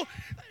me. Show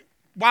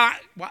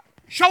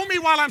me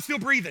while I'm still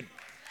breathing.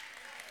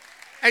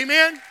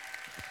 Amen?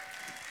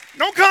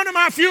 Don't come to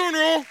my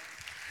funeral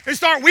and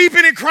start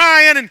weeping and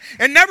crying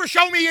and never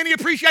show me any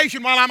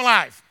appreciation while I'm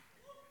alive.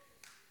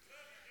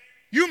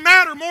 You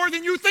matter more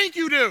than you think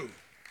you do.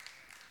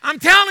 I'm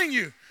telling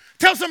you.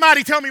 Tell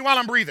somebody, tell me while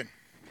I'm breathing.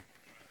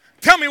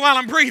 Tell me while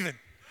I'm breathing.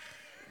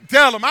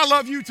 Tell them, I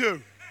love you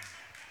too.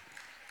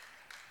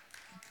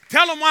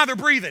 Tell them while they're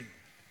breathing.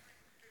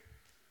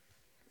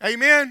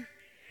 Amen?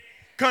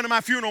 Come to my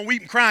funeral,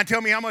 weep and cry, and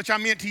tell me how much I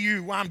meant to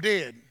you while I'm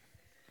dead.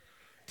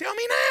 Tell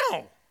me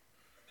now.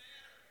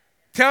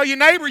 Tell your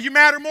neighbor you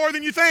matter more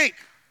than you think.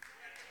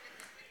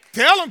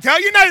 Tell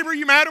your neighbor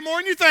you matter more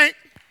than you think.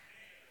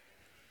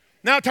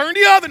 Now turn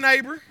to the other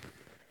neighbor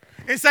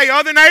and say,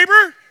 other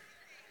neighbor.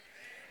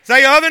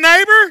 Say, other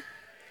neighbor,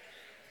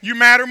 you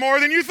matter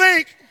more than you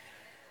think.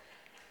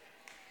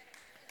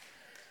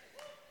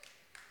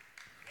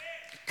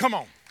 Come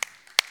on.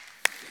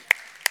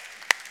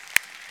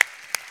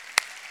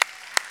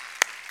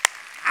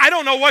 I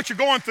don't know what you're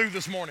going through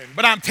this morning,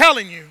 but I'm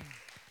telling you,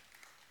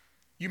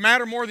 you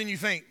matter more than you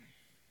think.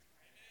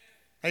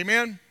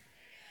 Amen?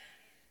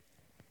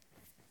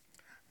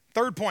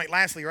 Third point,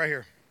 lastly, right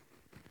here.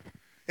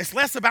 It's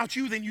less about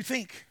you than you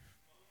think.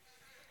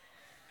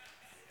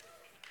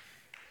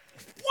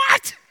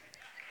 What?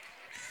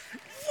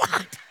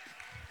 What?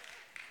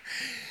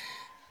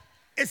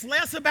 It's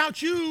less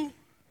about you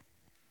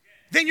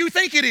than you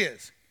think it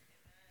is.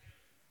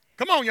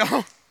 Come on,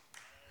 y'all.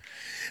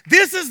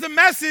 This is the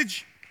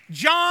message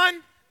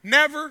John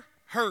never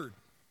heard.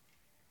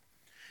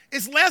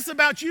 It's less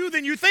about you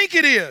than you think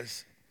it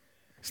is.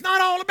 It's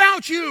not all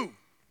about you.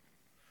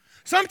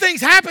 Some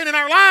things happen in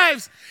our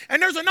lives,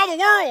 and there's another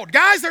world.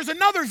 Guys, there's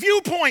another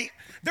viewpoint.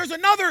 There's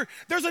another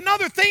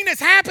thing that's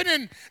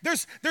happening.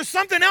 There's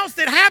something else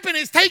that happened.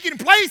 It's taking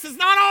place. It's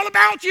not all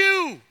about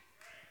you.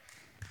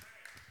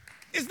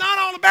 It's not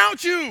all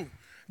about you.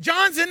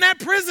 John's in that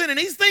prison, and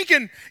he's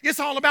thinking, it's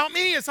all about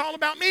me. It's all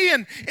about me.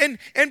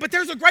 But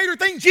there's a greater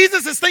thing.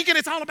 Jesus is thinking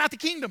it's all about the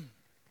kingdom.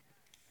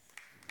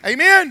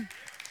 Amen.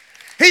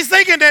 He's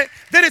thinking that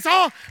it's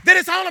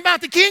all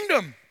about the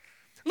kingdom.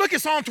 Look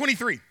at Psalm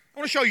 23. I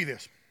want to show you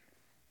this.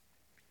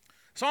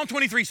 Psalm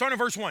 23, starting in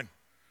verse 1.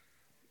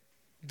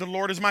 The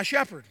Lord is my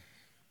shepherd.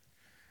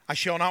 I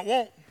shall not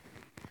want.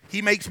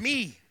 He makes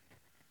me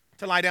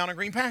to lie down in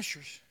green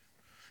pastures.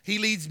 He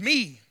leads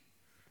me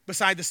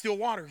beside the still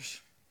waters.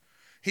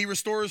 He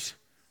restores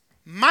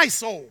my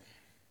soul.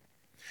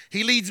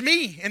 He leads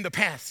me in the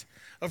path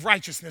of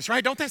righteousness,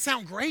 right? Don't that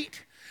sound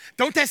great?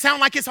 Don't that sound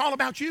like it's all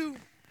about you?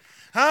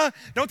 Huh?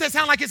 Don't that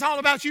sound like it's all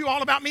about you,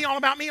 all about me, all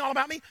about me, all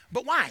about me?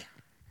 But why?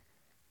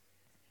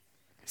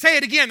 Say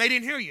it again, they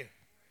didn't hear you.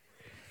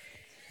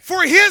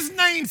 For his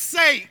name's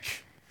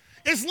sake,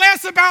 it's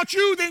less about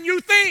you than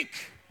you think.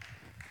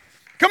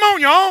 Come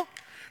on, y'all.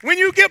 When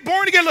you get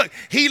born again, look,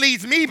 he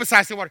leads me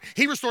beside the water.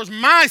 He restores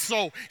my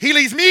soul. He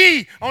leads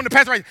me on the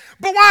path of righteousness.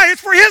 But why?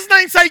 It's for his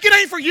name's sake. It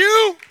ain't for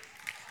you.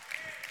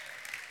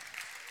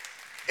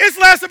 It's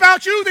less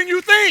about you than you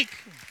think.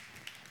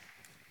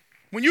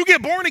 When you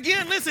get born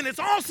again, listen, it's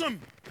awesome.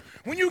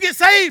 When you get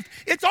saved,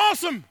 it's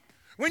awesome.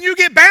 When you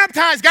get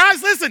baptized,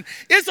 guys, listen,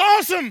 it's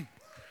awesome.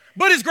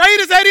 But as great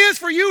as that is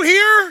for you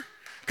here,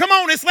 come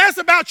on, it's less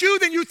about you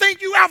than you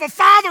think. You have a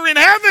Father in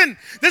heaven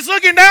that's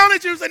looking down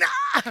at you saying,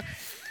 ah.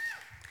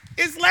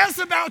 It's less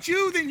about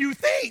you than you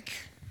think.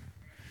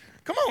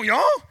 Come on,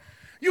 y'all.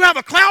 You have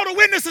a cloud of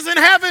witnesses in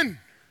heaven.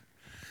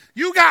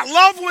 You got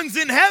loved ones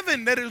in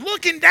heaven that are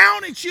looking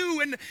down at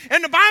you.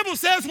 And the Bible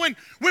says when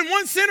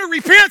one sinner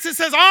repents, it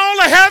says all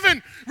of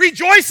heaven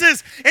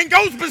rejoices and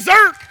goes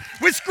berserk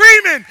with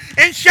screaming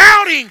and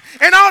shouting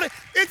and all that.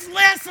 It's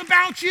less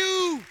about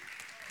you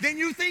than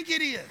you think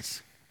it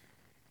is.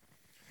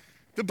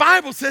 The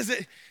Bible says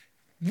that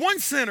one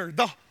sinner,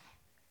 the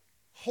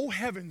whole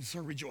heavens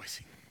are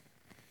rejoicing.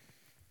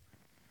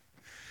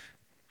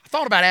 I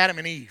thought about Adam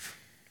and Eve.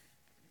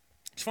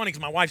 It's funny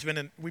because my wife's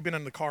we've been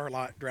in the car a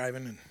lot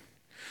driving, and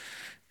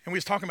we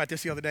was talking about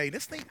this the other day.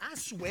 This thing, I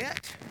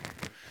sweat,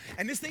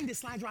 and this thing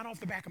just slides right off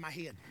the back of my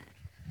head.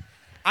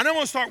 I know I'm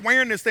going to start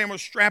wearing this thing. I'm going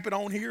to strap it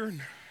on here.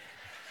 And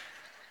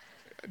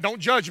don't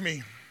judge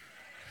me.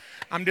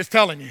 I'm just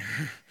telling you.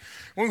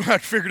 We're going to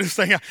have to figure this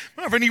thing out.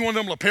 I don't know if I need one of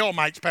them lapel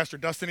mics, Pastor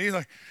Dustin. He's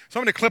like,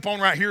 something to clip on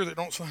right here that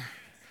don't slide.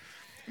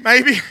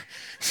 Maybe.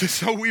 It's just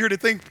so weird to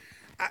think.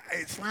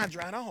 It slides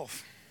right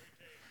off.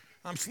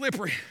 I'm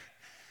slippery.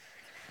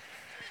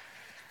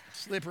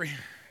 Slippery.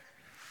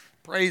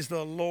 Praise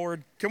the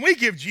Lord. Can we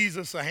give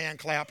Jesus a hand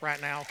clap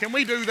right now? Can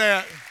we do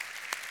that?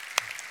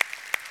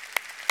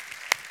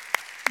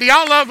 Do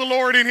y'all love the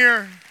Lord in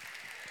here?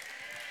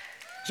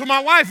 So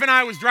my wife and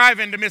I was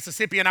driving to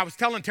Mississippi, and I was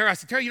telling Tara, I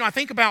said, Tara, I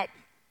think about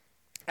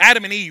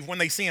Adam and Eve when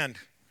they sinned.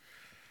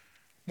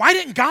 Why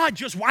didn't God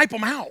just wipe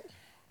them out?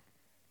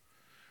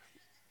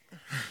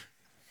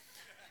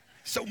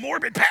 So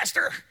morbid,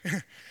 Pastor.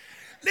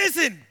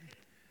 Listen,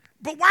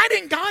 but why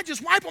didn't God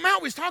just wipe them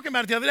out? We was talking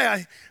about it the other day.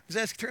 I was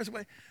asking Tara,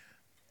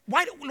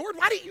 Lord,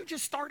 why didn't you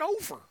just start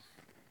over?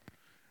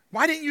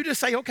 Why didn't you just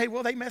say, okay,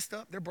 well, they messed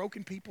up. They're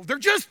broken people. They're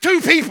just two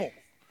people.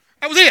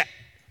 That was it.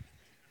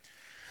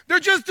 They're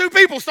just two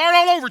people. Start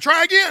all over.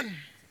 Try again.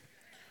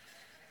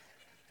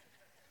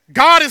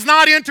 God is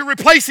not into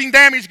replacing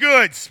damaged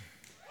goods.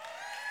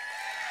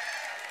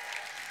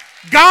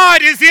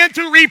 God is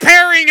into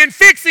repairing and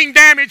fixing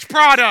damaged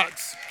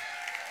products.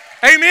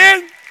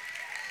 Amen?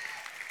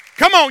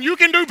 Come on, you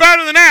can do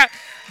better than that.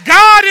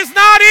 God is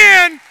not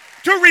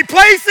into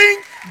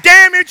replacing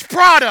damaged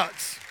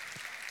products.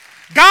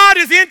 God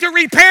is into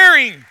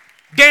repairing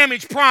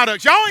damaged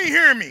products. Y'all ain't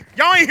hearing me.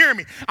 Y'all ain't hearing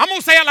me. I'm going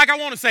to say it like I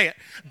want to say it.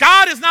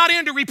 God is not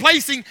into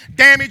replacing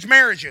damaged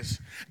marriages.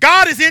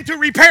 God is into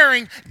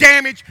repairing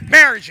damaged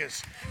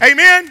marriages.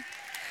 Amen?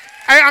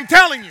 I'm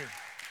telling you.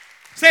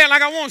 Say it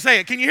like I want to say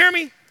it. Can you hear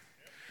me?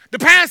 The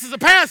past is the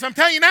past. I'm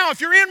telling you now, if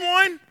you're in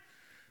one,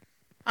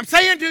 I'm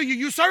saying to you,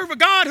 you serve a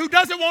God who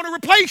doesn't want to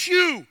replace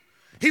you.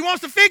 He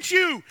wants to fix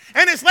you.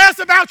 And it's less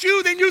about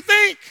you than you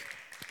think.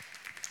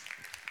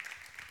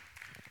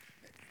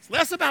 It's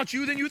less about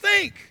you than you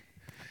think.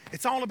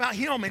 It's all about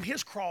him and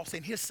his cross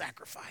and his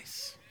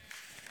sacrifice.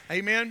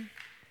 Amen.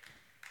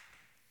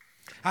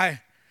 One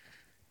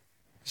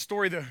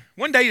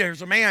day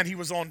there's a man, he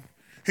was on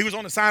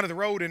the side of the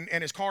road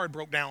and his car had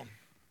broke down.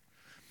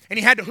 And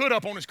he had the hood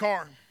up on his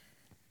car.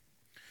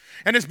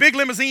 And this big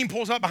limousine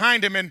pulls up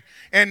behind him, and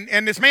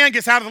this man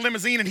gets out of the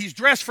limousine, and he's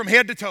dressed from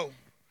head to toe.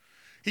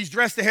 He's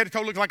dressed to head to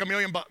toe, looks like $1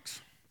 million,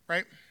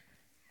 right?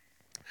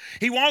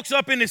 He walks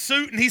up in his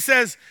suit, and he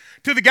says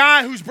to the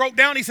guy who's broke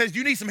down, he says, do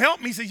you need some help?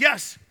 And he says,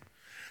 yes.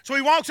 So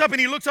he walks up, and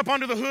he looks up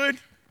under the hood,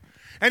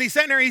 and he's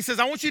sitting there, and he says,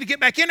 I want you to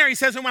get back in there. He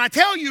says, and when I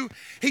tell you to,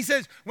 he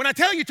said,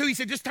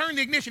 just turn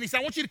the ignition. He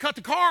said, I want you to cut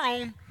the car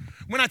on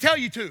when I tell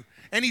you to.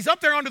 And he's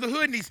up there under the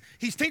hood, and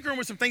he's tinkering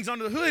with some things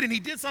under the hood, and he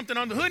did something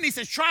under the hood, and he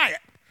says, try it.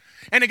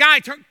 And the guy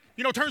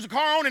turns the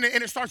car on, and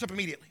it starts up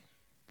immediately.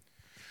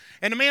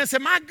 And the man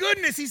said, my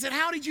goodness. He said,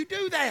 how did you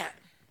do that?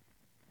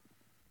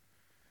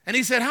 And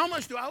he said, how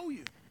much do I owe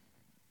you?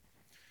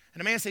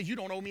 And the man said, you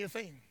don't owe me a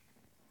thing.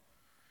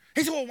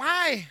 He said, well,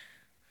 why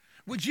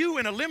would you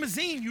in a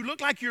limousine, you look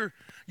like you're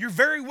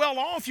very well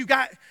off. You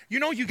got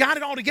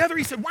it all together.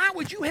 He said, why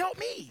would you help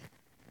me?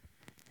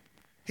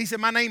 He said,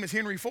 my name is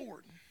Henry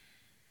Ford.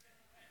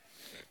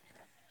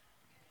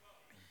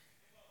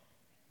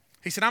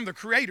 He said, I'm the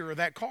creator of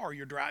that car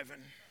you're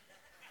driving.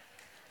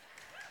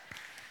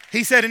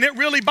 He said, and it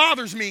really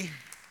bothers me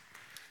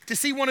to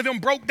see one of them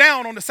broke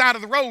down on the side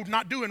of the road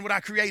not doing what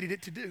I created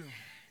it to do.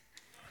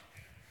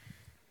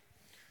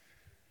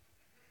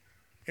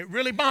 It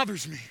really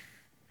bothers me.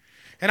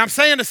 And I'm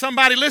saying to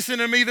somebody listening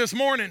to me this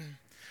morning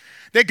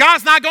that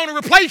God's not going to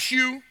replace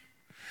you.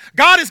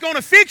 God is going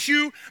to fix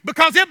you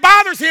because it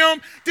bothers him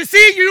to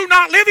see you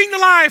not living the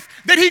life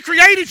that he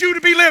created you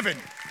to be living.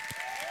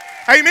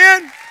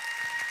 Amen?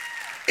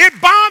 It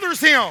bothers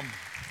him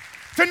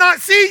to not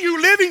see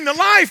you living the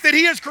life that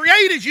he has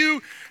created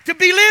you to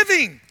be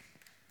living.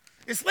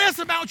 It's less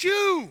about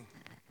you.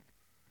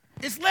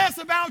 It's less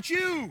about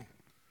you.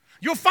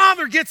 Your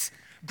Father gets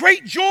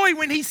great joy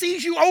when he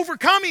sees you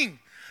overcoming.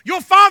 Your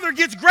Father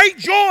gets great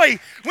joy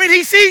when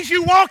he sees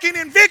you walking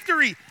in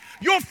victory.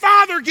 Your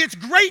Father gets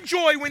great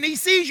joy when he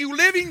sees you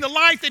living the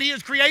life that he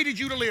has created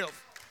you to live.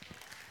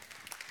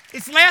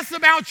 It's less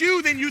about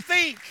you than you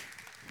think.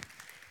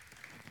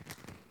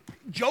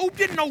 Job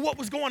didn't know what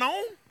was going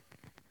on.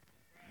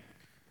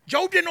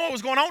 Job didn't know what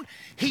was going on.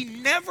 He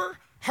never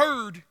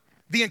heard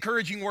the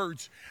encouraging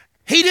words.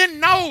 He didn't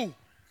know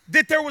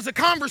that there was a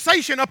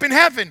conversation up in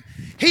heaven.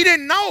 He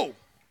didn't know.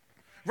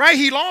 Right?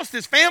 He lost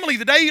his family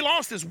the day he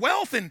lost his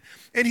wealth and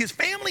his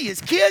family, his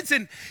kids,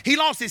 and he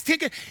lost his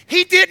ticket.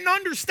 He didn't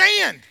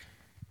understand.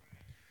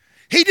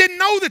 He didn't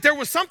know that there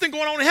was something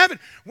going on in heaven.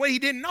 What he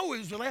didn't know, it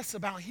was less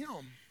about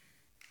him.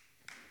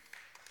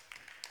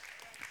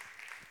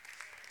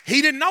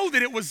 He didn't know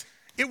that it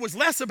was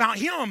less about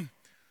him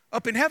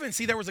up in heaven.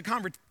 See, there was a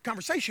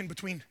conversation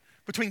between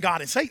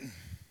God and Satan.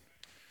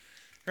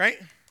 Right?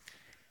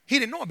 He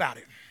didn't know about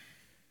it.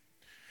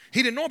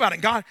 He didn't know about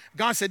it. God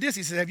said this.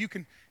 He said,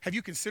 have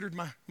you considered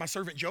my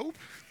servant Job?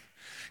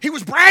 He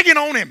was bragging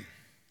on him.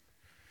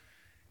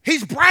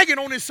 He's bragging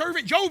on his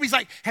servant Job. He's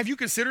like, have you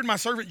considered my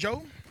servant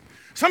Job?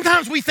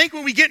 Sometimes we think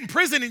when we get in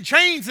prison and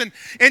chains and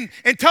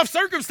tough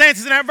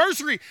circumstances and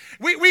adversity,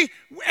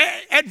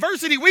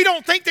 we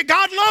don't think that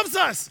God loves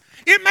us.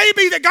 It may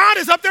be that God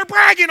is up there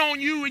bragging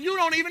on you and you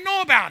don't even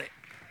know about it.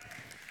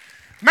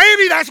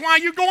 Maybe that's why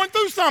you're going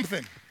through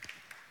something.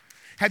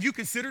 Have you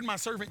considered my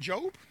servant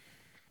Job?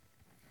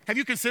 Have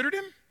you considered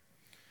him?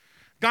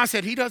 God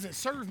said he doesn't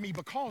serve me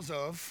because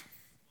of,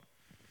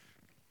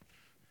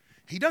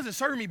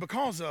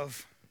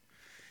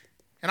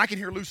 and I can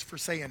hear Lucifer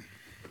saying,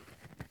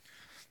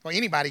 well,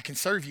 anybody can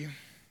serve you.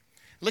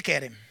 Look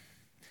at him.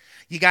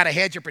 You got a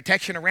hedge of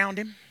protection around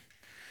him.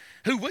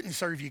 Who wouldn't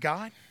serve you,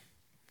 God?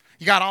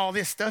 You got all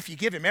this stuff. You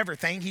give him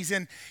everything. He's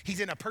in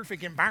a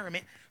perfect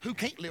environment. Who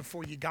can't live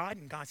for you, God?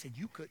 And God said,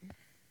 you couldn't.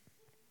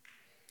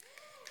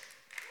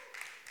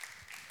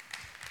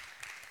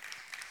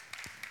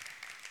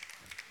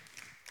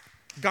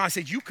 God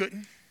said, you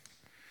couldn't.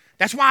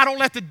 That's why I don't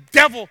let the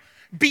devil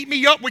beat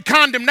me up with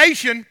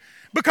condemnation,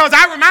 because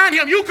I remind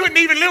him, you couldn't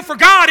even live for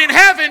God in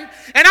heaven,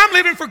 and I'm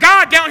living for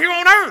God down here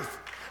on earth.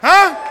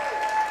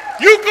 Huh?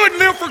 You couldn't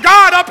live for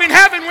God up in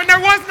heaven when there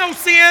was no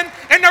sin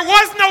and there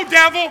was no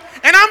devil,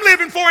 and I'm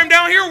living for him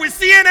down here with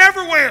sin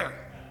everywhere.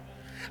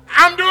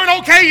 I'm doing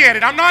okay at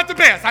it. I'm not the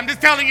best. I'm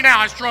just telling you now,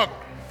 I struggle.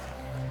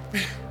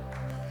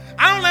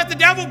 I don't let the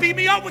devil beat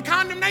me up with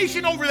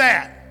condemnation over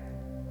that.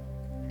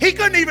 He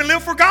couldn't even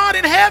live for God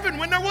in heaven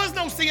when there was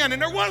no sin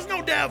and there was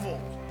no devil.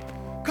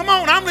 Come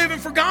on, I'm living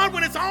for God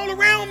when it's all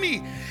around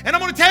me. And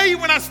I'm going to tell you,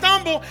 when I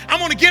stumble, I'm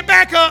going to get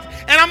back up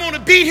and I'm going to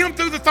beat him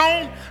through the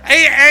throne.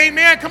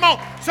 Amen. Come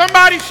on,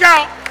 somebody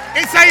shout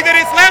and say that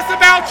it's less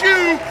about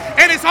you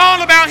and it's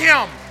all about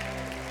him.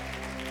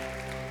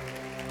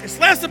 It's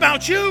less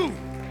about you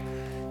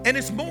and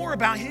it's more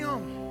about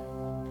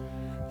him.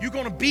 You're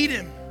going to beat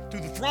him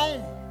through the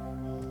throne.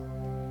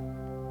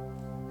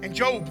 And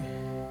Job,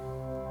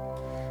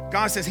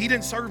 God says he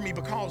didn't serve me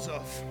because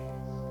of.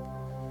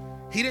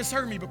 He didn't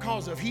serve me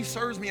because of. He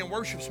serves me and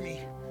worships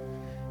me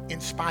in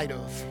spite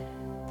of.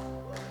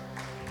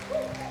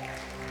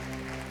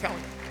 Tell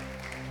him.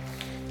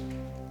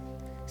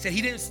 He said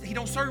he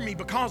don't serve me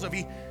because of.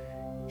 He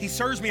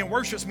serves me and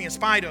worships me in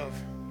spite of.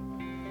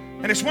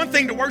 And it's one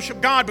thing to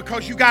worship God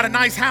because you got a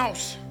nice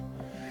house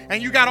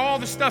and you got all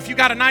the stuff. You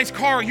got a nice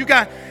car. You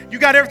got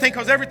everything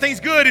because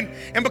everything's good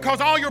and because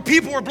all your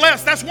people are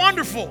blessed. That's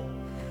wonderful.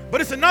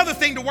 But it's another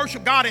thing to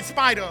worship God in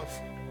spite of.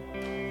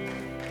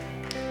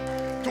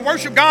 To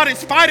worship God in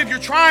spite of your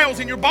trials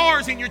and your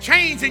bars and your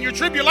chains and your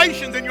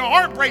tribulations and your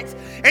heartbreaks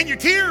and your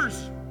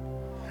tears.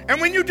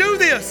 And when you do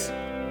this,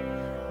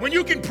 when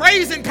you can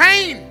praise in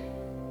pain,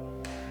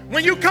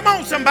 when you, come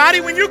on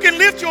somebody, when you can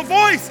lift your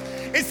voice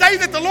and say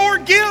that the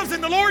Lord gives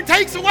and the Lord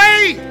takes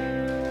away.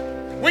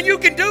 When you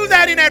can do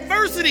that in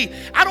adversity,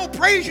 I don't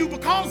praise you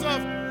because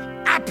of,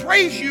 I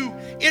praise you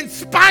in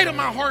spite of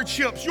my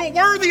hardships. You're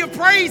worthy of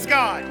praise,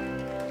 God.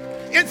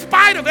 In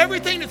spite of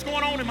everything that's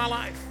going on in my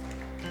life.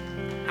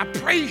 I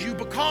praise you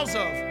because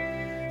of.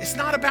 It's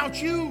not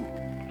about you.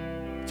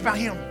 It's about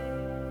him.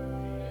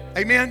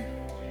 Amen?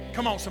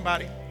 Come on,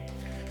 somebody.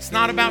 It's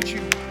not about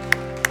you.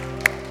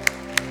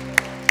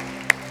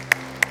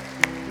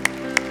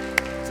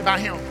 It's about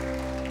him.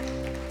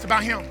 It's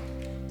about him.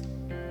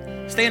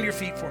 Stand to your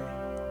feet for me.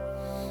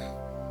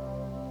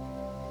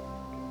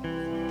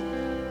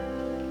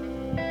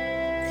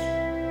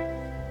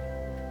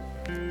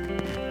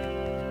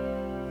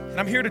 And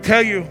I'm here to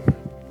tell you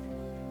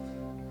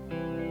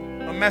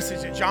a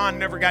message that John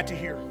never got to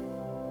hear.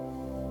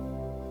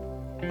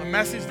 A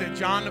message that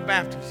John the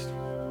Baptist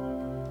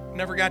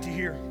never got to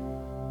hear.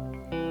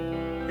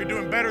 You're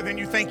doing better than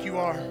you think you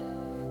are.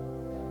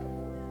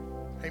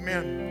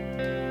 Amen.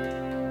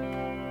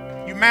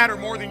 You matter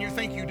more than you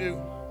think you do.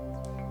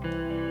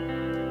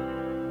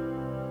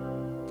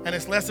 And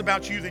it's less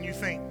about you than you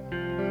think.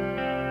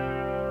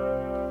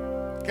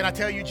 Can I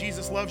tell you,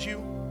 Jesus loves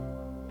you?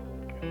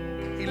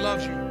 He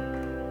loves you.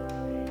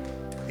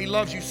 He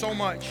loves you so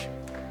much.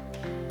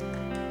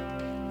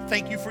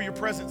 Thank you for your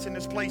presence in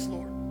this place,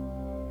 Lord.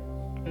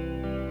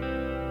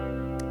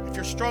 If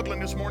you're struggling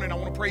this morning, I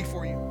want to pray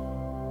for you.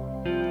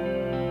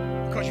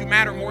 Because you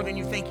matter more than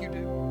you think you do.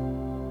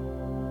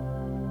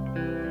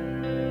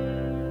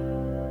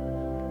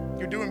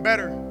 You're doing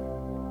better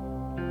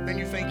than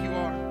you think you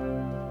are.